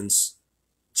 Corinthians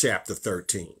chapter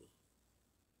 13,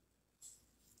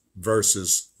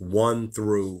 verses 1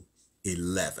 through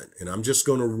 11. And I'm just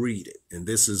going to read it. And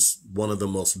this is one of the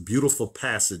most beautiful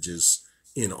passages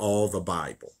in all the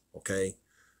Bible, okay?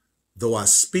 Though I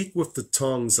speak with the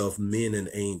tongues of men and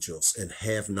angels and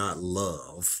have not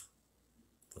love,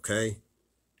 okay?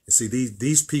 You see,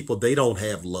 these people, they don't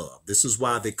have love. This is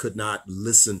why they could not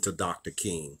listen to Dr.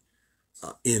 King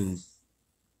in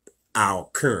our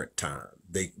current time.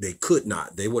 They could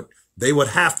not. They would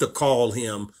have to call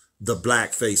him the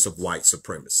black face of white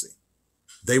supremacy.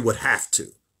 They would have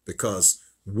to, because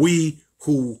we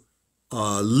who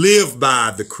live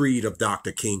by the creed of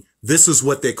Dr. King, this is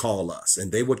what they call us.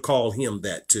 And they would call him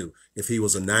that too, if he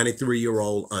was a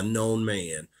 93-year-old unknown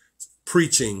man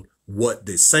preaching what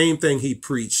the same thing he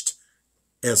preached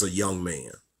as a young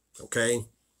man. Okay?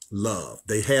 Love.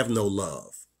 They have no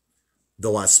love.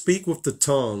 Though I speak with the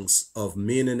tongues of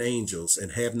men and angels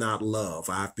and have not love,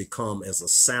 I've become as a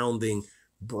sounding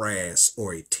brass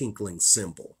or a tinkling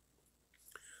cymbal.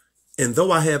 And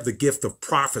though I have the gift of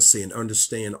prophecy and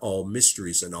understand all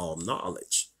mysteries and all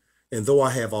knowledge, and though I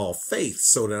have all faith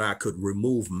so that I could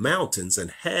remove mountains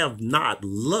and have not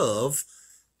love,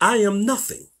 I am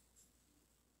nothing.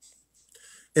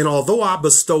 And although I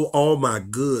bestow all my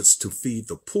goods to feed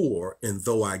the poor, and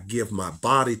though I give my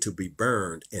body to be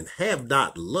burned and have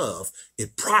not love,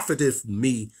 it profiteth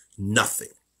me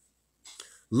nothing.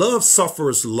 Love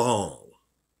suffers long.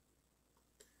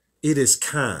 It is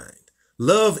kind.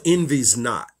 Love envies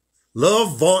not.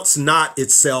 Love vaunts not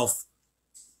itself.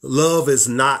 Love is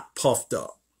not puffed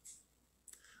up.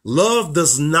 Love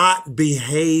does not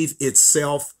behave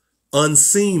itself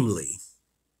unseemly.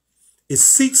 It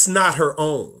seeks not her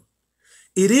own.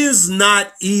 It is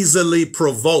not easily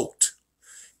provoked.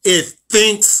 It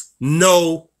thinks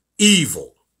no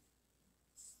evil.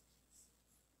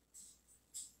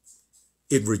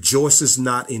 It rejoices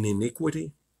not in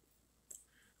iniquity,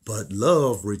 but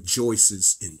love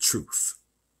rejoices in truth.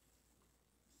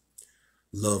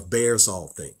 Love bears all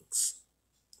things.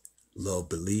 Love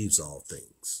believes all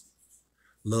things.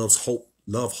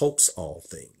 Love hopes all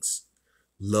things.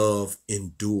 Love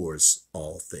endures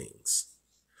all things.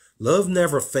 Love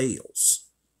never fails.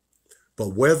 But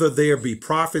whether there be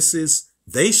prophecies,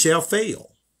 they shall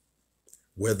fail.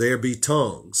 Where there be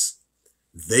tongues,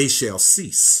 they shall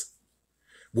cease.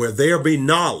 Where there be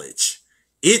knowledge,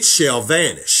 it shall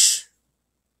vanish.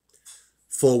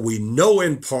 For we know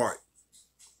in part,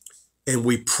 and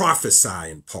we prophesy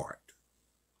in part.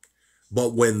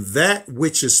 But when that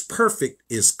which is perfect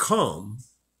is come,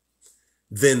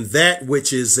 then that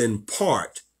which is in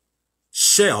part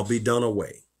shall be done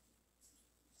away.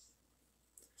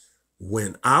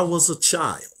 When I was a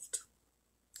child,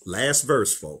 last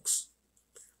verse, folks.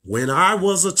 When I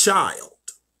was a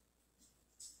child,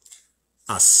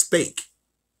 I spake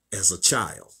as a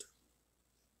child.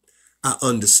 I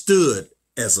understood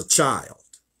as a child.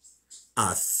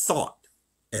 I thought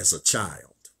as a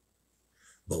child.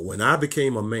 But when I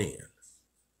became a man,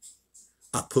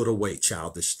 I put away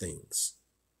childish things.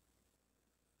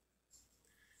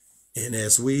 And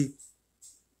as we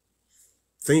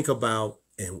think about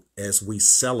and as we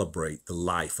celebrate the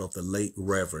life of the late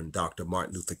Reverend Dr.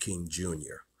 Martin Luther King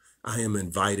Jr., I am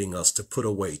inviting us to put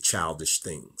away childish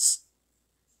things.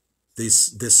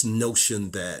 This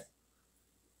notion that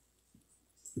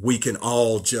we can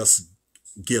all just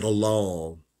get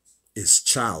along is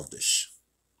childish.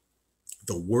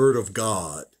 The Word of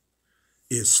God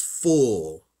is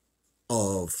full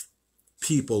of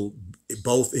people,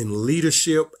 both in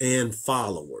leadership and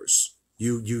followers.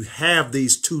 You have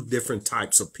these two different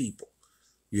types of people.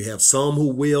 You have some who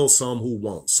will, some who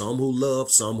won't, some who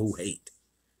love, some who hate.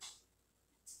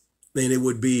 And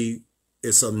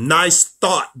it's a nice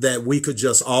thought that we could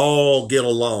just all get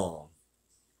along.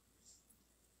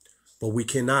 But we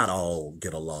cannot all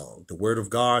get along. The Word of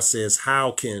God says,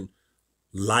 how can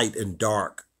light and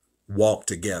dark walk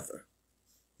together?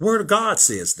 The Word of God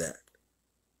says that.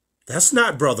 That's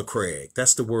not Brother Craig.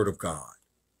 That's the Word of God.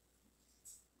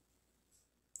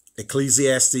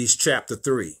 Ecclesiastes chapter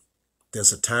 3.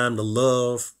 There's a time to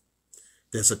love.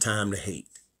 There's a time to hate.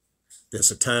 There's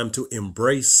a time to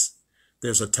embrace.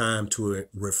 There's a time to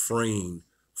refrain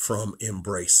from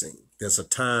embracing. There's a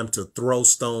time to throw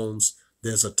stones.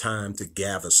 There's a time to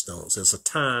gather stones. There's a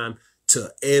time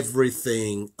to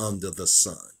everything under the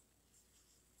sun.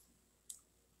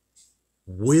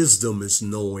 Wisdom is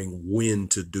knowing when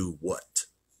to do what.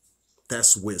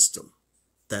 That's wisdom.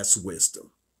 That's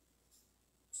wisdom.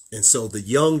 And so the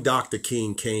young Dr.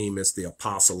 King came as the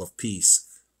apostle of peace,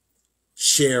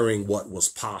 sharing what was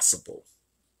possible.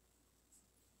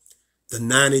 The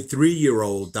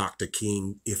 93-year-old Dr.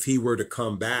 King, if he were to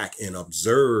come back and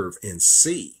observe and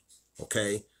see,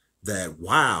 okay, that,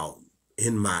 wow,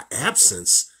 in my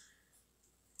absence,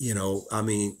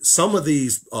 some of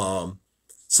these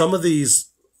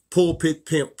pulpit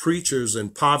pimp preachers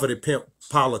and poverty pimp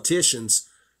politicians,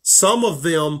 some of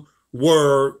them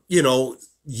were,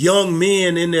 young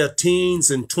men in their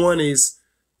teens and 20s,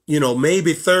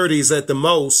 maybe 30s at the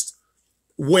most,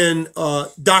 when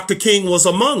Dr. King was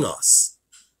among us.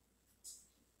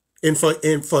 And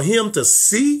for him to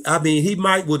see, I mean, he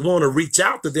would want to reach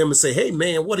out to them and say, hey,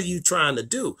 man, what are you trying to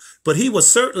do? But he would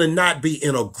certainly not be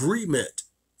in agreement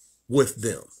with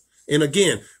them. And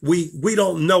again, we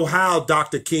don't know how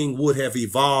Dr. King would have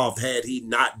evolved had he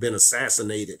not been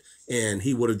assassinated, and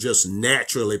he would have just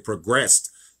naturally progressed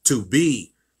to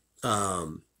be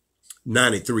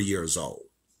 93 years old.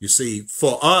 You see,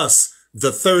 for us, the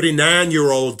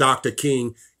 39-year-old Dr.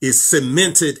 King is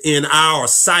cemented in our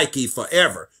psyche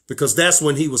forever, because that's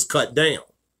when he was cut down.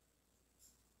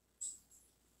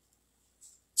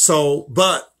 So,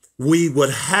 but we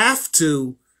would have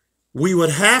to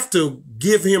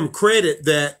give him credit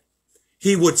that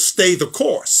he would stay the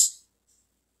course.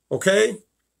 Okay?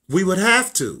 We would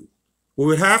have to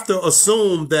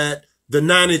assume that the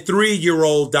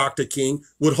 93-year-old Dr. King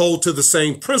would hold to the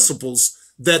same principles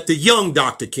that the young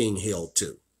Dr. King held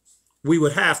to. We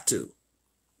would have to.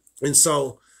 And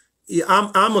so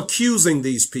I'm accusing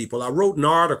these people. I wrote an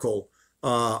article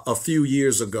a few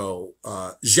years ago,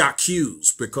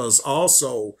 j'accuse, because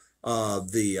also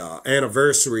the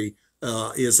anniversary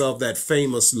is of that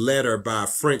famous letter by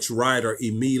French writer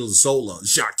Émile Zola,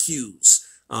 j'accuse,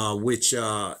 which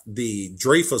the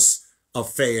Dreyfus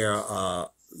affair,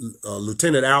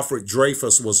 Lieutenant Alfred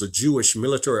Dreyfus was a Jewish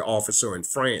military officer in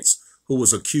France who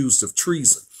was accused of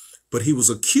treason. But he was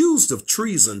accused of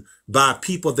treason by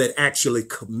people that actually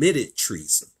committed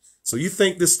treason. So you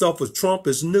think this stuff with Trump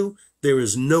is new? There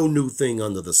is no new thing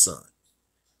under the sun.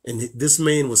 And this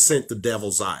man was sent to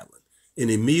Devil's Island. And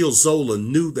Émile Zola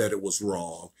knew that it was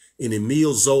wrong. And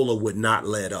Émile Zola would not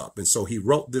let up. And so he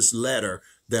wrote this letter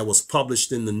that was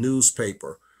published in the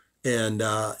newspaper. And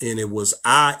it was,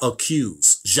 I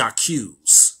accuse,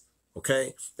 j'accuse.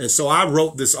 Okay. And so I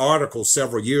wrote this article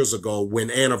several years ago, when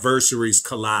anniversaries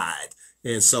collide.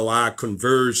 And so I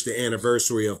converged the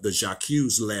anniversary of the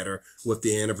j'accuse letter with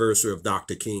the anniversary of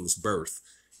Dr. King's birth.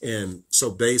 And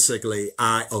so basically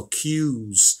I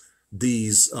accuse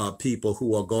these people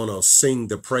who are going to sing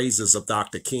the praises of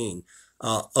Dr. King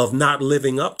of not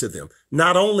living up to them.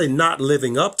 Not only not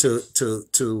living up to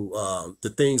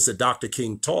the things that Dr.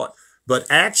 King taught, but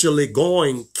actually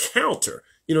going counter.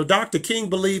 You know, Dr. King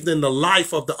believed in the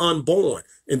life of the unborn,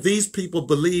 and these people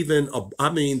believe in,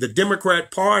 the Democrat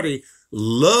Party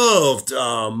loved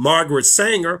Margaret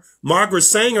Sanger. Margaret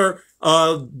Sanger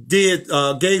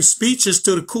gave speeches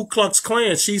to the Ku Klux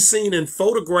Klan. She's seen in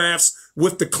photographs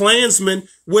with the Klansmen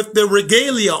with the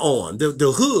regalia on,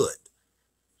 the hood.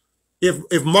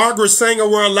 If Margaret Sanger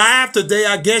were alive today,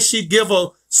 I guess she'd give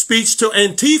a speech to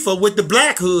Antifa with the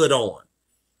black hood on.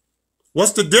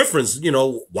 What's the difference? You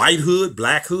know, white hood,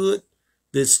 black hood.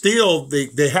 They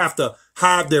have to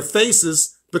hide their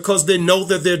faces because they know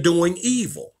that they're doing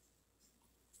evil.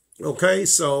 Okay,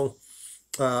 so,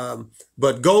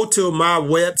 but go to my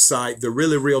website,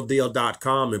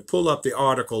 thereallyrealdeal.com, and pull up the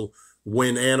article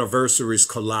When Anniversaries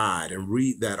Collide and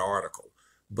read that article.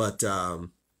 But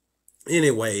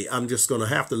anyway, I'm just going to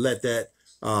have to let that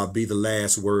be the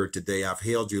last word today. I've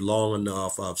held you long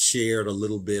enough. I've shared a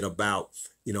little bit about,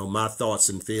 you know, my thoughts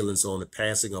and feelings on the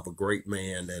passing of a great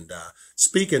man. And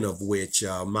speaking of which,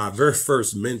 my very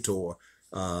first mentor,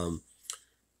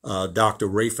 Dr.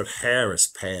 Rayford Harris,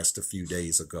 passed a few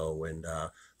days ago. And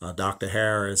Dr.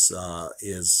 Harris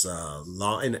is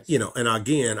long, and you know, and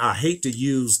again, I hate to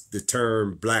use the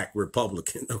term Black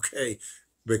Republican, okay,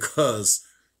 because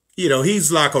you know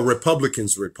he's like a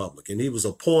Republican's Republican. He was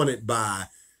appointed by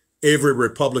every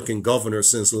Republican governor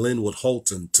since Linwood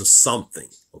Holton to something,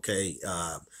 okay.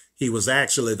 He was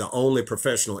actually the only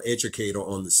professional educator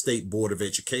on the State Board of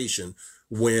Education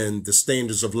when the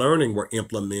standards of learning were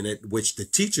implemented, which the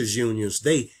teachers unions,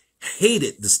 they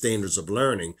hated the standards of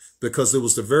learning because it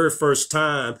was the very first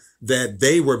time that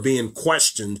they were being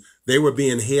questioned. They were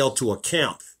being held to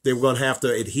account. They were going to have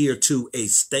to adhere to a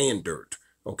standard.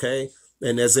 Okay.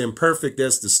 And as imperfect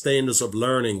as the standards of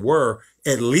learning were,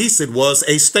 at least it was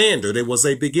a standard. It was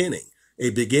a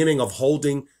beginning of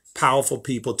holding powerful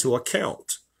people to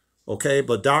account. Okay.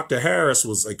 But Dr. Harris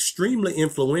was extremely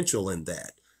influential in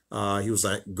that. He was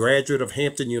a graduate of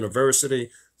Hampton University.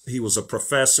 He was a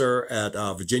professor at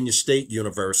Virginia State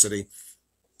University,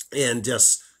 and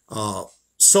just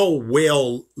so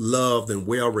well loved and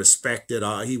well respected.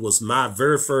 He was my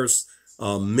very first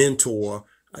mentor.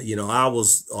 You know, I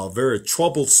was a very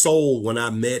troubled soul when I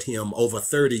met him over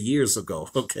 30 years ago.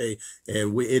 Okay.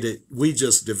 And we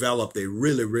just developed a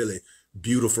really, really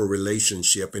beautiful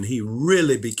relationship. And he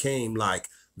really became like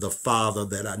the father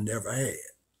that I never had.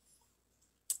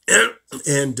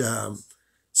 And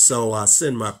so I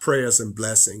send my prayers and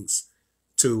blessings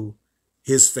to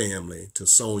his family, to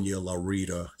Sonia,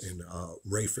 Larita, and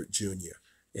Rayford Jr.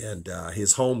 And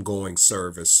his homegoing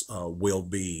service will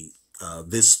be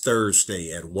this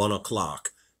Thursday at 1 o'clock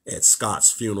at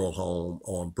Scott's Funeral Home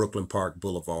on Brooklyn Park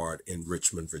Boulevard in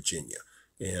Richmond, Virginia.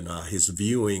 And his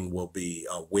viewing will be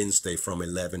Wednesday from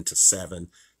 11 to 7.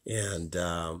 And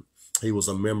he was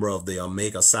a member of the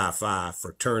Omega Psi Phi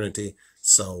fraternity.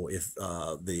 So if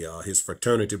his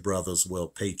fraternity brothers will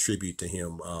pay tribute to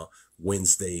him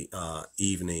Wednesday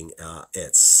evening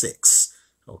at 6.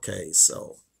 Okay,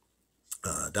 so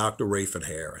Dr. Rayford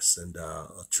Harris, and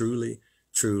a truly,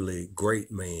 truly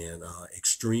great man,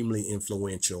 extremely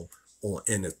influential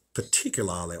and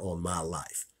particularly on my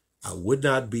life. I would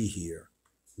not be here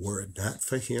were it not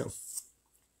for him.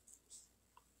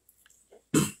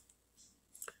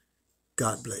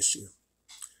 God bless you.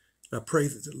 I pray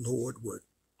that the Lord would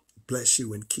bless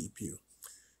you and keep you,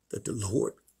 that the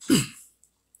Lord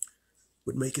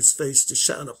would make his face to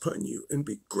shine upon you and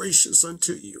be gracious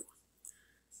unto you,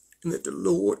 and that the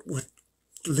Lord would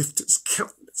lift his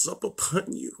countenance up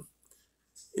upon you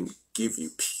and give you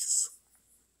peace.